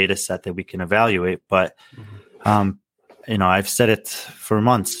meaningful data set that we can evaluate. But, I've said it for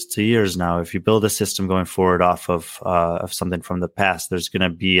months to years now. If you build a system going forward off of something from the past, there's going to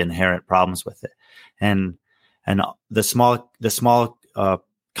be inherent problems with it. And the small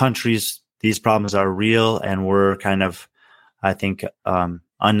countries, these problems are real and were kind of, I think,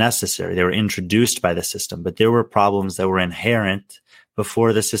 unnecessary. They were introduced by the system, but there were problems that were inherent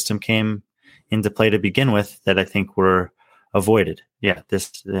before the system came into play to begin with that I think were avoided.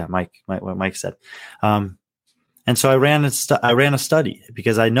 What Mike said. And so I ran a study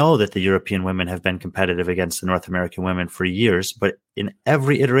because I know that the European women have been competitive against the North American women for years, but in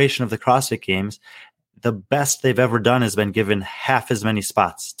every iteration of the CrossFit Games, the best they've ever done has been given half as many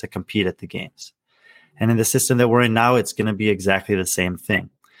spots to compete at the games. And in the system that we're in now, it's going to be exactly the same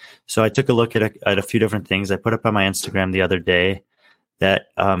thing. So I took a look at a few different things. I put up on my Instagram the other day that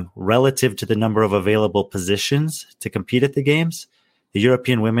relative to the number of available positions to compete at the games, the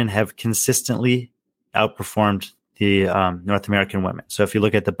European women have consistently outperformed the North American women. So if you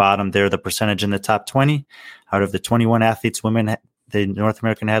look at the bottom there, the percentage in the top 20, out of the 21 athletes women the North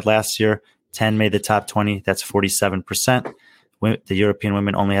American had last year, 10 made the top 20. That's 47%. The European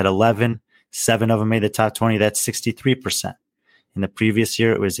women only had 11. 7 of them made the top 20. That's 63%. In the previous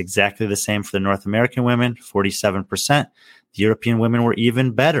year, it was exactly the same for the North American women, 47%. The European women were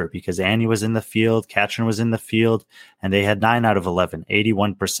even better because Annie was in the field, Katrin was in the field, and they had 9 out of 11,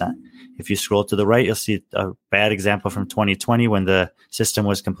 81%. If you scroll to the right, you'll see a bad example from 2020 when the system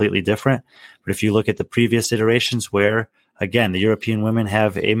was completely different. But if you look at the previous iterations where, again, the European women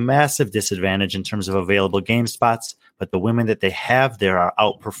have a massive disadvantage in terms of available game spots, but the women that they have there are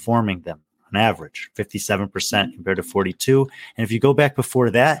outperforming them on average, 57% compared to 42%. And if you go back before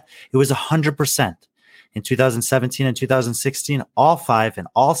that, it was 100%. In 2017 and 2016, all 5 and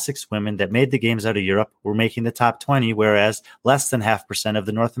all 6 women that made the games out of Europe were making the top 20, whereas less than 0.5% of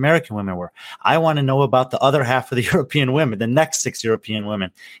the North American women were. I want to know about the other half of the European women, the next 6 European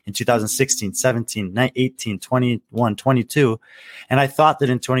women in 2016, 17, 18, 21, 22. And I thought that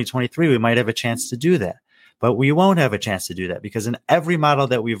in 2023, we might have a chance to do that. But we won't have a chance to do that because in every model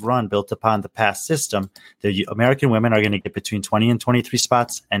that we've run built upon the past system, the American women are going to get between 20 and 23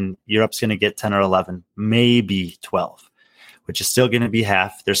 spots, and Europe's going to get 10 or 11, maybe 12, which is still going to be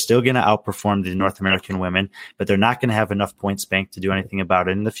half. They're still going to outperform the North American women, but they're not going to have enough points banked to do anything about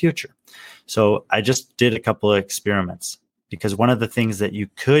it in the future. So I just did a couple of experiments because one of the things that you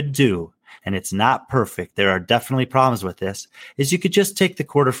could do, and it's not perfect, there are definitely problems with this, is you could just take the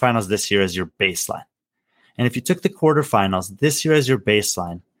quarterfinals this year as your baseline. And if you took the quarterfinals this year as your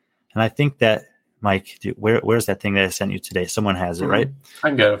baseline, and I think that, Mike, where's that thing that I sent you today? Someone has it, right? I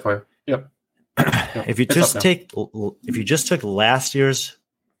can get it for you. Yep. If you just took last year's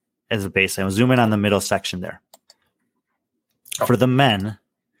as a baseline, we'll zoom in on the middle section there. Oh. For the men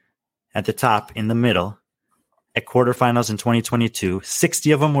at the top in the middle, at quarterfinals in 2022,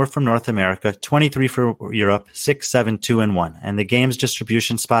 60 of them were from North America, 23 for Europe, 6, 7, 2, and 1. And the game's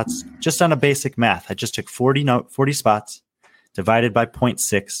distribution spots, just on a basic math, I just took 40 spots, divided by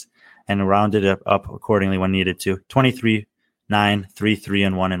 0.6, and rounded it up accordingly when needed to. 23, 9, 3, 3,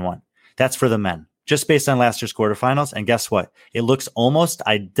 and 1, and 1. That's for the men, just based on last year's quarterfinals. And guess what? It looks almost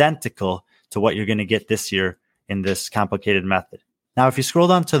identical to what you're going to get this year in this complicated method. Now, if you scroll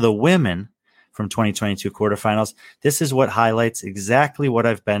down to the women, from 2022 quarterfinals, this is what highlights exactly what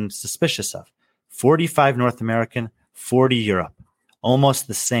I've been suspicious of. 45 North American, 40 Europe, almost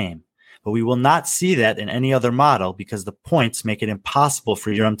the same. But we will not see that in any other model because the points make it impossible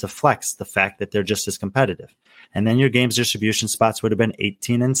for Europe to flex the fact that they're just as competitive. And then your games distribution spots would have been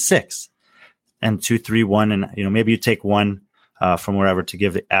 18 and 6 and 2, 3, 1. And maybe you take 1 from wherever to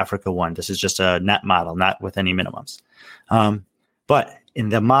give Africa 1. This is just a net model, not with any minimums. But in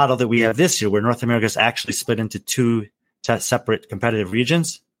the model that we have this year, where North America is actually split into 2 separate competitive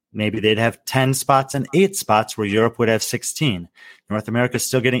regions, maybe they'd have 10 spots and 8 spots where Europe would have 16. North America is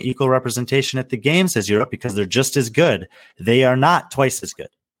still getting equal representation at the games as Europe because they're just as good. They are not twice as good.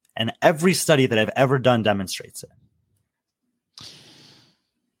 And every study that I've ever done demonstrates it.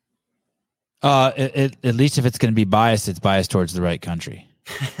 At least if it's going to be biased, it's biased towards the right country.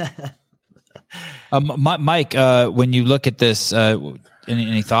 Mike, when you look at this,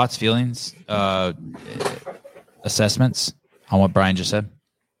 any thoughts, feelings, assessments on what Brian just said?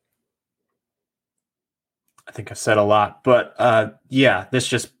 I think I've said a lot, but this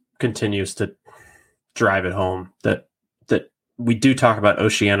just continues to drive it home that we do talk about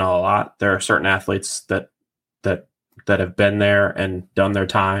Oceania a lot. There are certain athletes that have been there and done their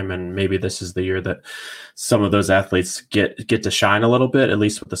time, and maybe this is the year that some of those athletes get to shine a little bit, at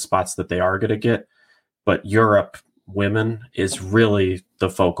least with the spots that they are going to get. But Europe women is really the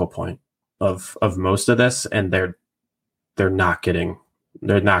focal point of most of this, and they're not getting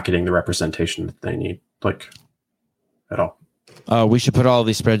the representation that they need, like, at all. We should put all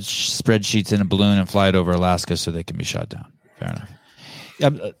these spreadsheets in a balloon and fly it over Alaska so they can be shot down. Fair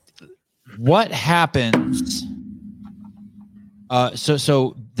enough. What happens?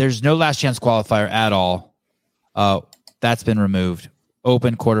 So there's no last chance qualifier at all. That's been removed.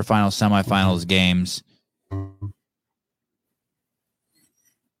 Open, quarterfinals, semifinals, games.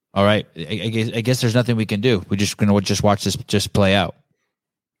 All right. I guess there's nothing we can do. We're just going to watch this just play out.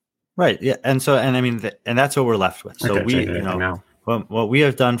 Right. Yeah. And I mean, that's what we're left with. So what we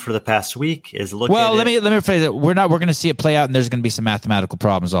have done for the past week is look. Well, let me phrase it. We're going to see it play out, and there's going to be some mathematical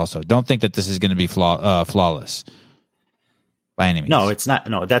problems also. Don't think that this is going to be flawless by any means. No, it's not.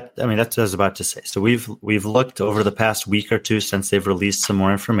 No, that's what I was about to say. So we've looked over the past week or two since they've released some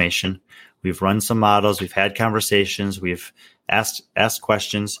more information. We've run some models. We've had conversations. We've asked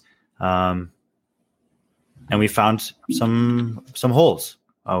questions, and we found some holes.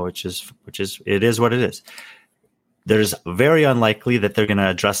 Which is it is what it is. There's very unlikely that they're going to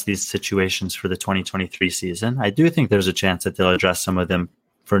address these situations for the 2023 season. I do think there's a chance that they'll address some of them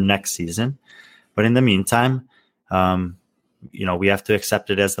for next season, but in the meantime, we have to accept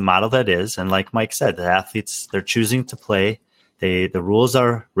it as the model that is. And like Mike said, the athletes, they're choosing to play. The rules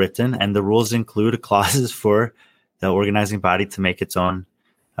are written, and the rules include clauses for the organizing body to make its own,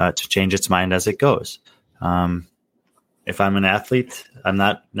 to change its mind as it goes. If I'm an athlete, I'm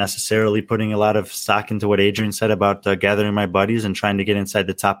not necessarily putting a lot of stock into what Adrian said about gathering my buddies and trying to get inside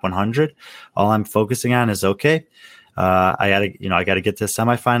the top 100. All I'm focusing on is, okay, I got to get to the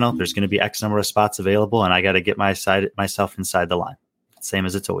semifinal. There's going to be X number of spots available, and I got to get myself inside the line. Same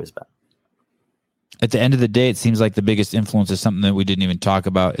as it's always been. At the end of the day, it seems like the biggest influence is something that we didn't even talk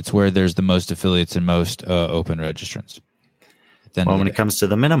about. It's where there's the most affiliates and most open registrants. Well, when it comes to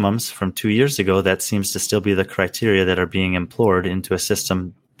the minimums from 2 years ago, that seems to still be the criteria that are being implored into a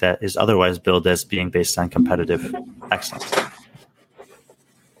system that is otherwise billed as being based on competitive excellence.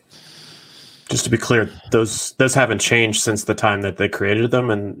 Just to be clear, those haven't changed since the time that they created them,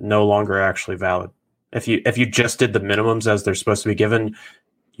 and no longer actually valid. If you just did the minimums as they're supposed to be given,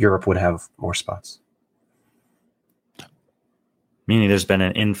 Europe would have more spots. Meaning there's been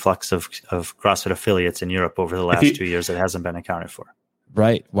an influx of CrossFit affiliates in Europe over the last 2 years that hasn't been accounted for.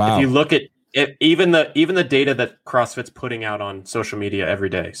 Right. Wow. If you look at it, even the data that CrossFit's putting out on social media every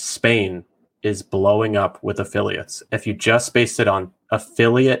day, Spain is blowing up with affiliates. If you just based it on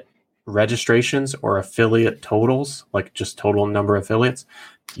affiliate registrations or affiliate totals, like just total number of affiliates,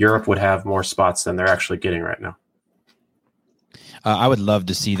 Europe would have more spots than they're actually getting right now. I would love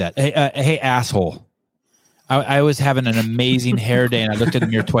to see that. Hey, asshole. I was having an amazing hair day, and I looked at the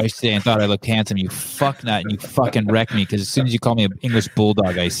mirror twice today and thought I looked handsome. You fuck nut, and you fucking wreck me, because as soon as you call me an English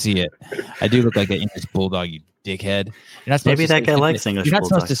bulldog, I see it. I do look like an English bulldog, you dickhead. You're not Maybe that guy likes English You're not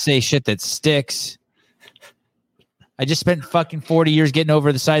bulldogs. supposed to say shit that sticks. I just spent fucking 40 years getting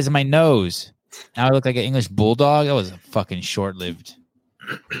over the size of my nose. Now I look like an English bulldog? That was fucking short-lived.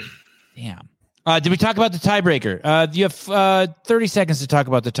 Damn. Did we talk about the tiebreaker? You have 30 seconds to talk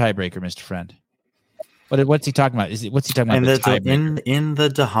about the tiebreaker, Mr. Friend. What's he talking about? What's he talking about? In the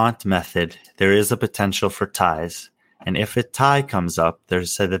DeHaan method, there is a potential for ties. And if a tie comes up,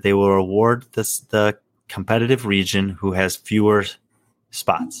 there's said that they will award the competitive region who has fewer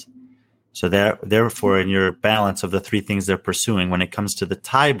spots. So therefore, in your balance of the three things they're pursuing, when it comes to the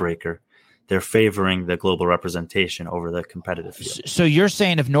tiebreaker, they're favoring the global representation over the competitive field. So you're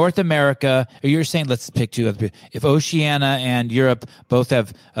saying if North America, or you're saying, let's pick two, if Oceania and Europe both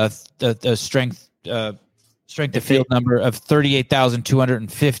have a strength of field number of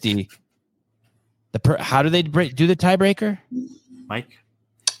 38,250, how do they do the tiebreaker? Mike?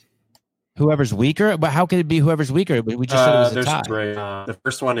 Whoever's weaker? But how could it be whoever's weaker? We just said it was a tie. The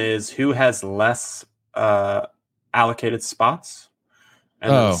first one is who has less allocated spots.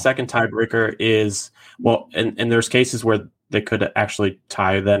 And then the second tiebreaker is, and there's cases where they could actually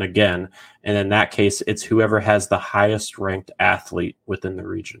tie then again. And in that case, it's whoever has the highest ranked athlete within the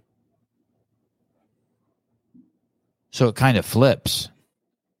region. So it kind of flips.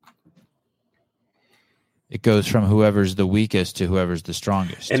 It goes from whoever's the weakest to whoever's the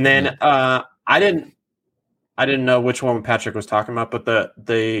strongest. And then I didn't know which one Patrick was talking about, but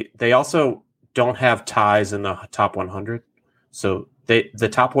they also don't have ties in the top 100. So the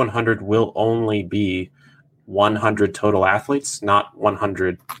top 100 will only be 100 total athletes, not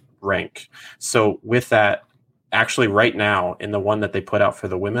 100 rank. So with that, actually right now in the one that they put out for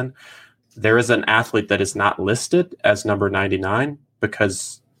the women, there is an athlete that is not listed as number 99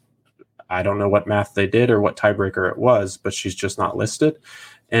 because I don't know what math they did or what tiebreaker it was, but she's just not listed.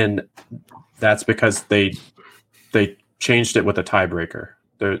 And that's because they changed it with a tiebreaker.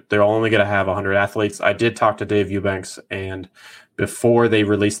 They're only going to have 100 athletes. I did talk to Dave Eubanks, and before they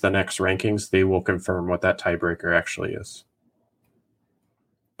release the next rankings, they will confirm what that tiebreaker actually is.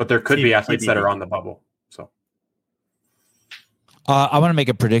 But there could be athletes that are on the bubble. So I want to make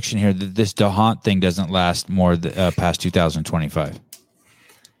a prediction here that this DeHaan thing doesn't last more past 2025.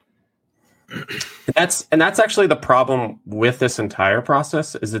 And that's actually the problem with this entire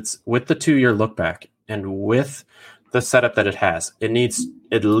process is it's with the 2-year look back and with the setup that it has. It needs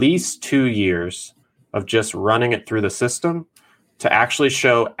at least 2 years of just running it through the system to actually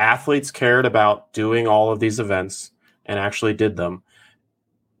show athletes cared about doing all of these events and actually did them,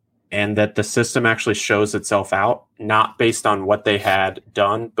 and that the system actually shows itself out, not based on what they had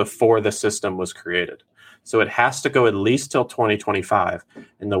done before the system was created. So it has to go at least till 2025.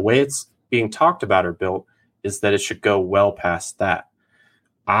 And the way it's being talked about or built is that it should go well past that.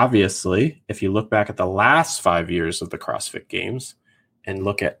 Obviously, if you look back at the last 5 years of the CrossFit Games and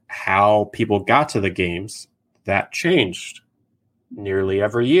look at how people got to the games, that changed nearly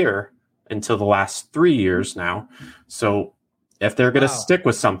every year until the last 3 years now. So if they're going to stick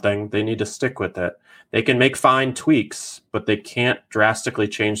with something, they need to stick with it. They can make fine tweaks, but they can't drastically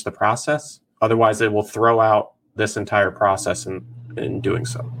change the process. Otherwise, it will throw out this entire process in doing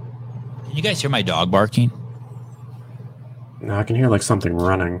so. Can you guys hear my dog barking? No, I can hear like something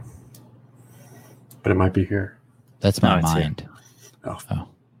running, but it might be here. That's my mind. Oh.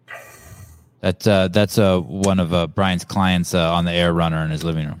 That's one of Brian's clients on the air runner in his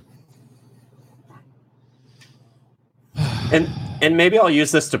living room. And maybe I'll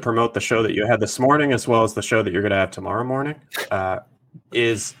use this to promote the show that you had this morning as well as the show that you're going to have tomorrow morning.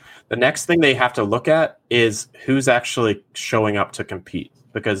 Is The next thing they have to look at is who's actually showing up to compete.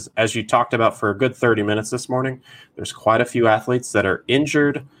 Because as you talked about for a good 30 minutes this morning, there's quite a few athletes that are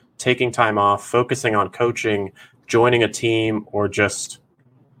injured, taking time off, focusing on coaching, joining a team, or just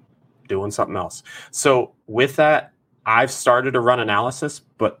doing something else. So with that, I've started to run analysis,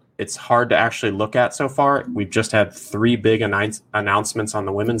 but it's hard to actually look at so far. We've just had 3 big announcements on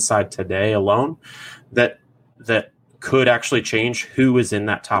the women's side today alone that could actually change who is in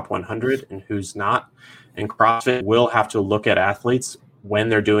that top 100 and who's not. And CrossFit will have to look at athletes when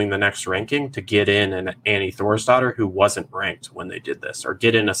they're doing the next ranking to get in an Annie Thorsdottir who wasn't ranked when they did this, or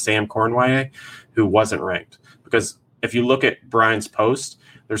get in a Sam Cornway who wasn't ranked. Because if you look at Brian's post,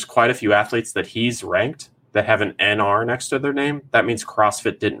 there's quite a few athletes that he's ranked that have an NR next to their name. That means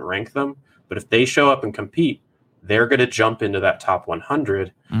CrossFit didn't rank them. But if they show up and compete, they're going to jump into that top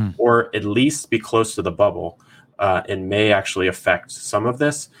 100 or at least be close to the bubble, and may actually affect some of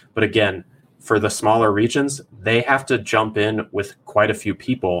this. But again, for the smaller regions, they have to jump in with quite a few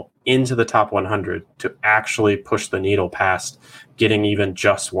people into the top 100 to actually push the needle past getting even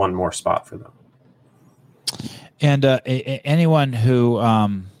just one more spot for them. And anyone who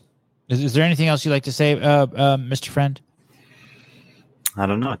is there anything else you'd like to say, Mr. Friend? I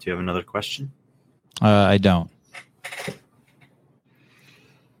don't know. Do you have another question? I don't.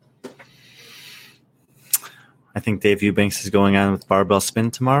 I think Dave Eubanks is going on with barbell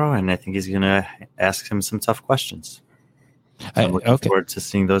spin tomorrow, and I think he's going to ask him some tough questions. So I'm looking forward to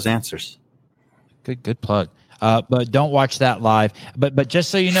seeing those answers. Good plug. But don't watch that live. But just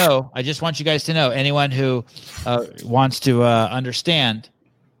so you know, I just want you guys to know, anyone who wants to understand,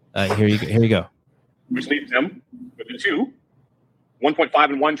 here you go. Which leaves them with the 2, 1.5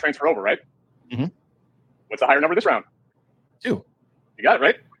 and 1 transfer over, right? Mm-hmm. What's the higher number this round? 2. You got it,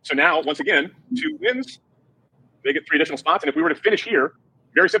 right? So now, once again, 2 wins. They get 3 additional spots. And if we were to finish here,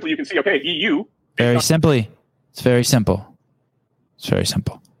 very simply, you can see, okay, EU. Very simply. It's very simple. It's very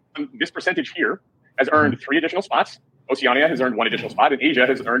simple. This percentage here has earned 3 additional spots. Oceania has earned 1 additional spot, and Asia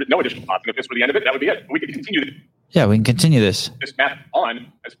has earned no additional spots. And if this were the end of it, that would be it. We could continue Yeah, we can continue this math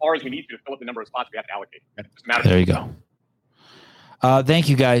on as far as we need to fill up the number of spots we have to allocate. There you go. Thank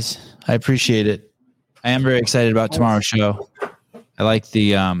you, guys. I appreciate it. I am very excited about tomorrow's show. I like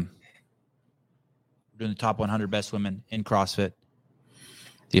the doing the top 100 best women in CrossFit,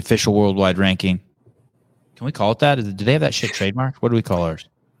 the official worldwide ranking. Can we call it that? Do they have that shit trademarked? What do we call ours?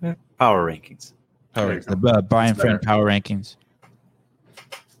 Power rankings. The Brian Friend Power Rankings.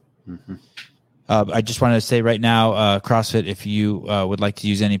 Mm-hmm. I just wanted to say right now, CrossFit, if you would like to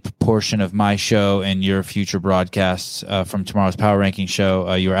use any portion of my show and your future broadcasts from tomorrow's Power Ranking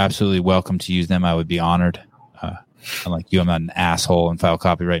show, you are absolutely welcome to use them. I would be honored. Unlike you, I'm not an asshole and file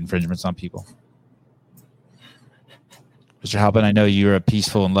copyright infringements on people. Mr. Halpin, I know you're a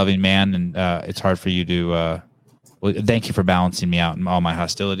peaceful and loving man, and it's hard for you to thank you for balancing me out in all my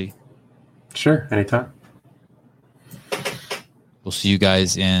hostility. Sure, anytime. We'll see you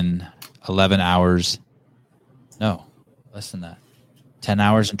guys in 11 hours. No, less than that. 10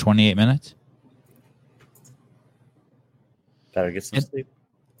 hours and 28 minutes. Better get some sleep.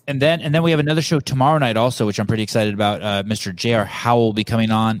 And then we have another show tomorrow night also, which I'm pretty excited about. Mr. J.R. Howell will be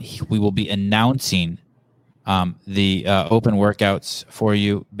coming on. We will be announcing the open workouts for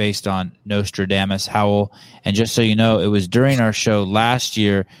you based on Nostradamus Howell. And just so you know, it was during our show last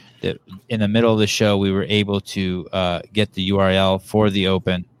year that in the middle of the show, we were able to get the URL for the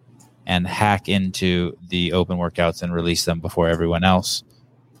open and hack into the open workouts and release them before everyone else.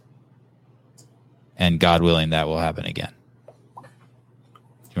 And God willing, that will happen again.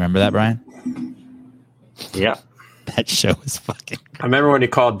 Do you remember that, Brian? Yeah. That show was fucking great. I remember when you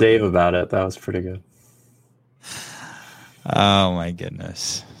called Dave about it. That was pretty good. Oh, my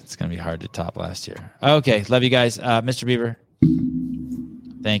goodness. It's going to be hard to top last year. Okay. Love you guys. Mr. Beaver,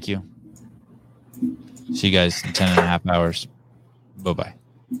 thank you. See you guys in 10 and a half hours. Bye-bye.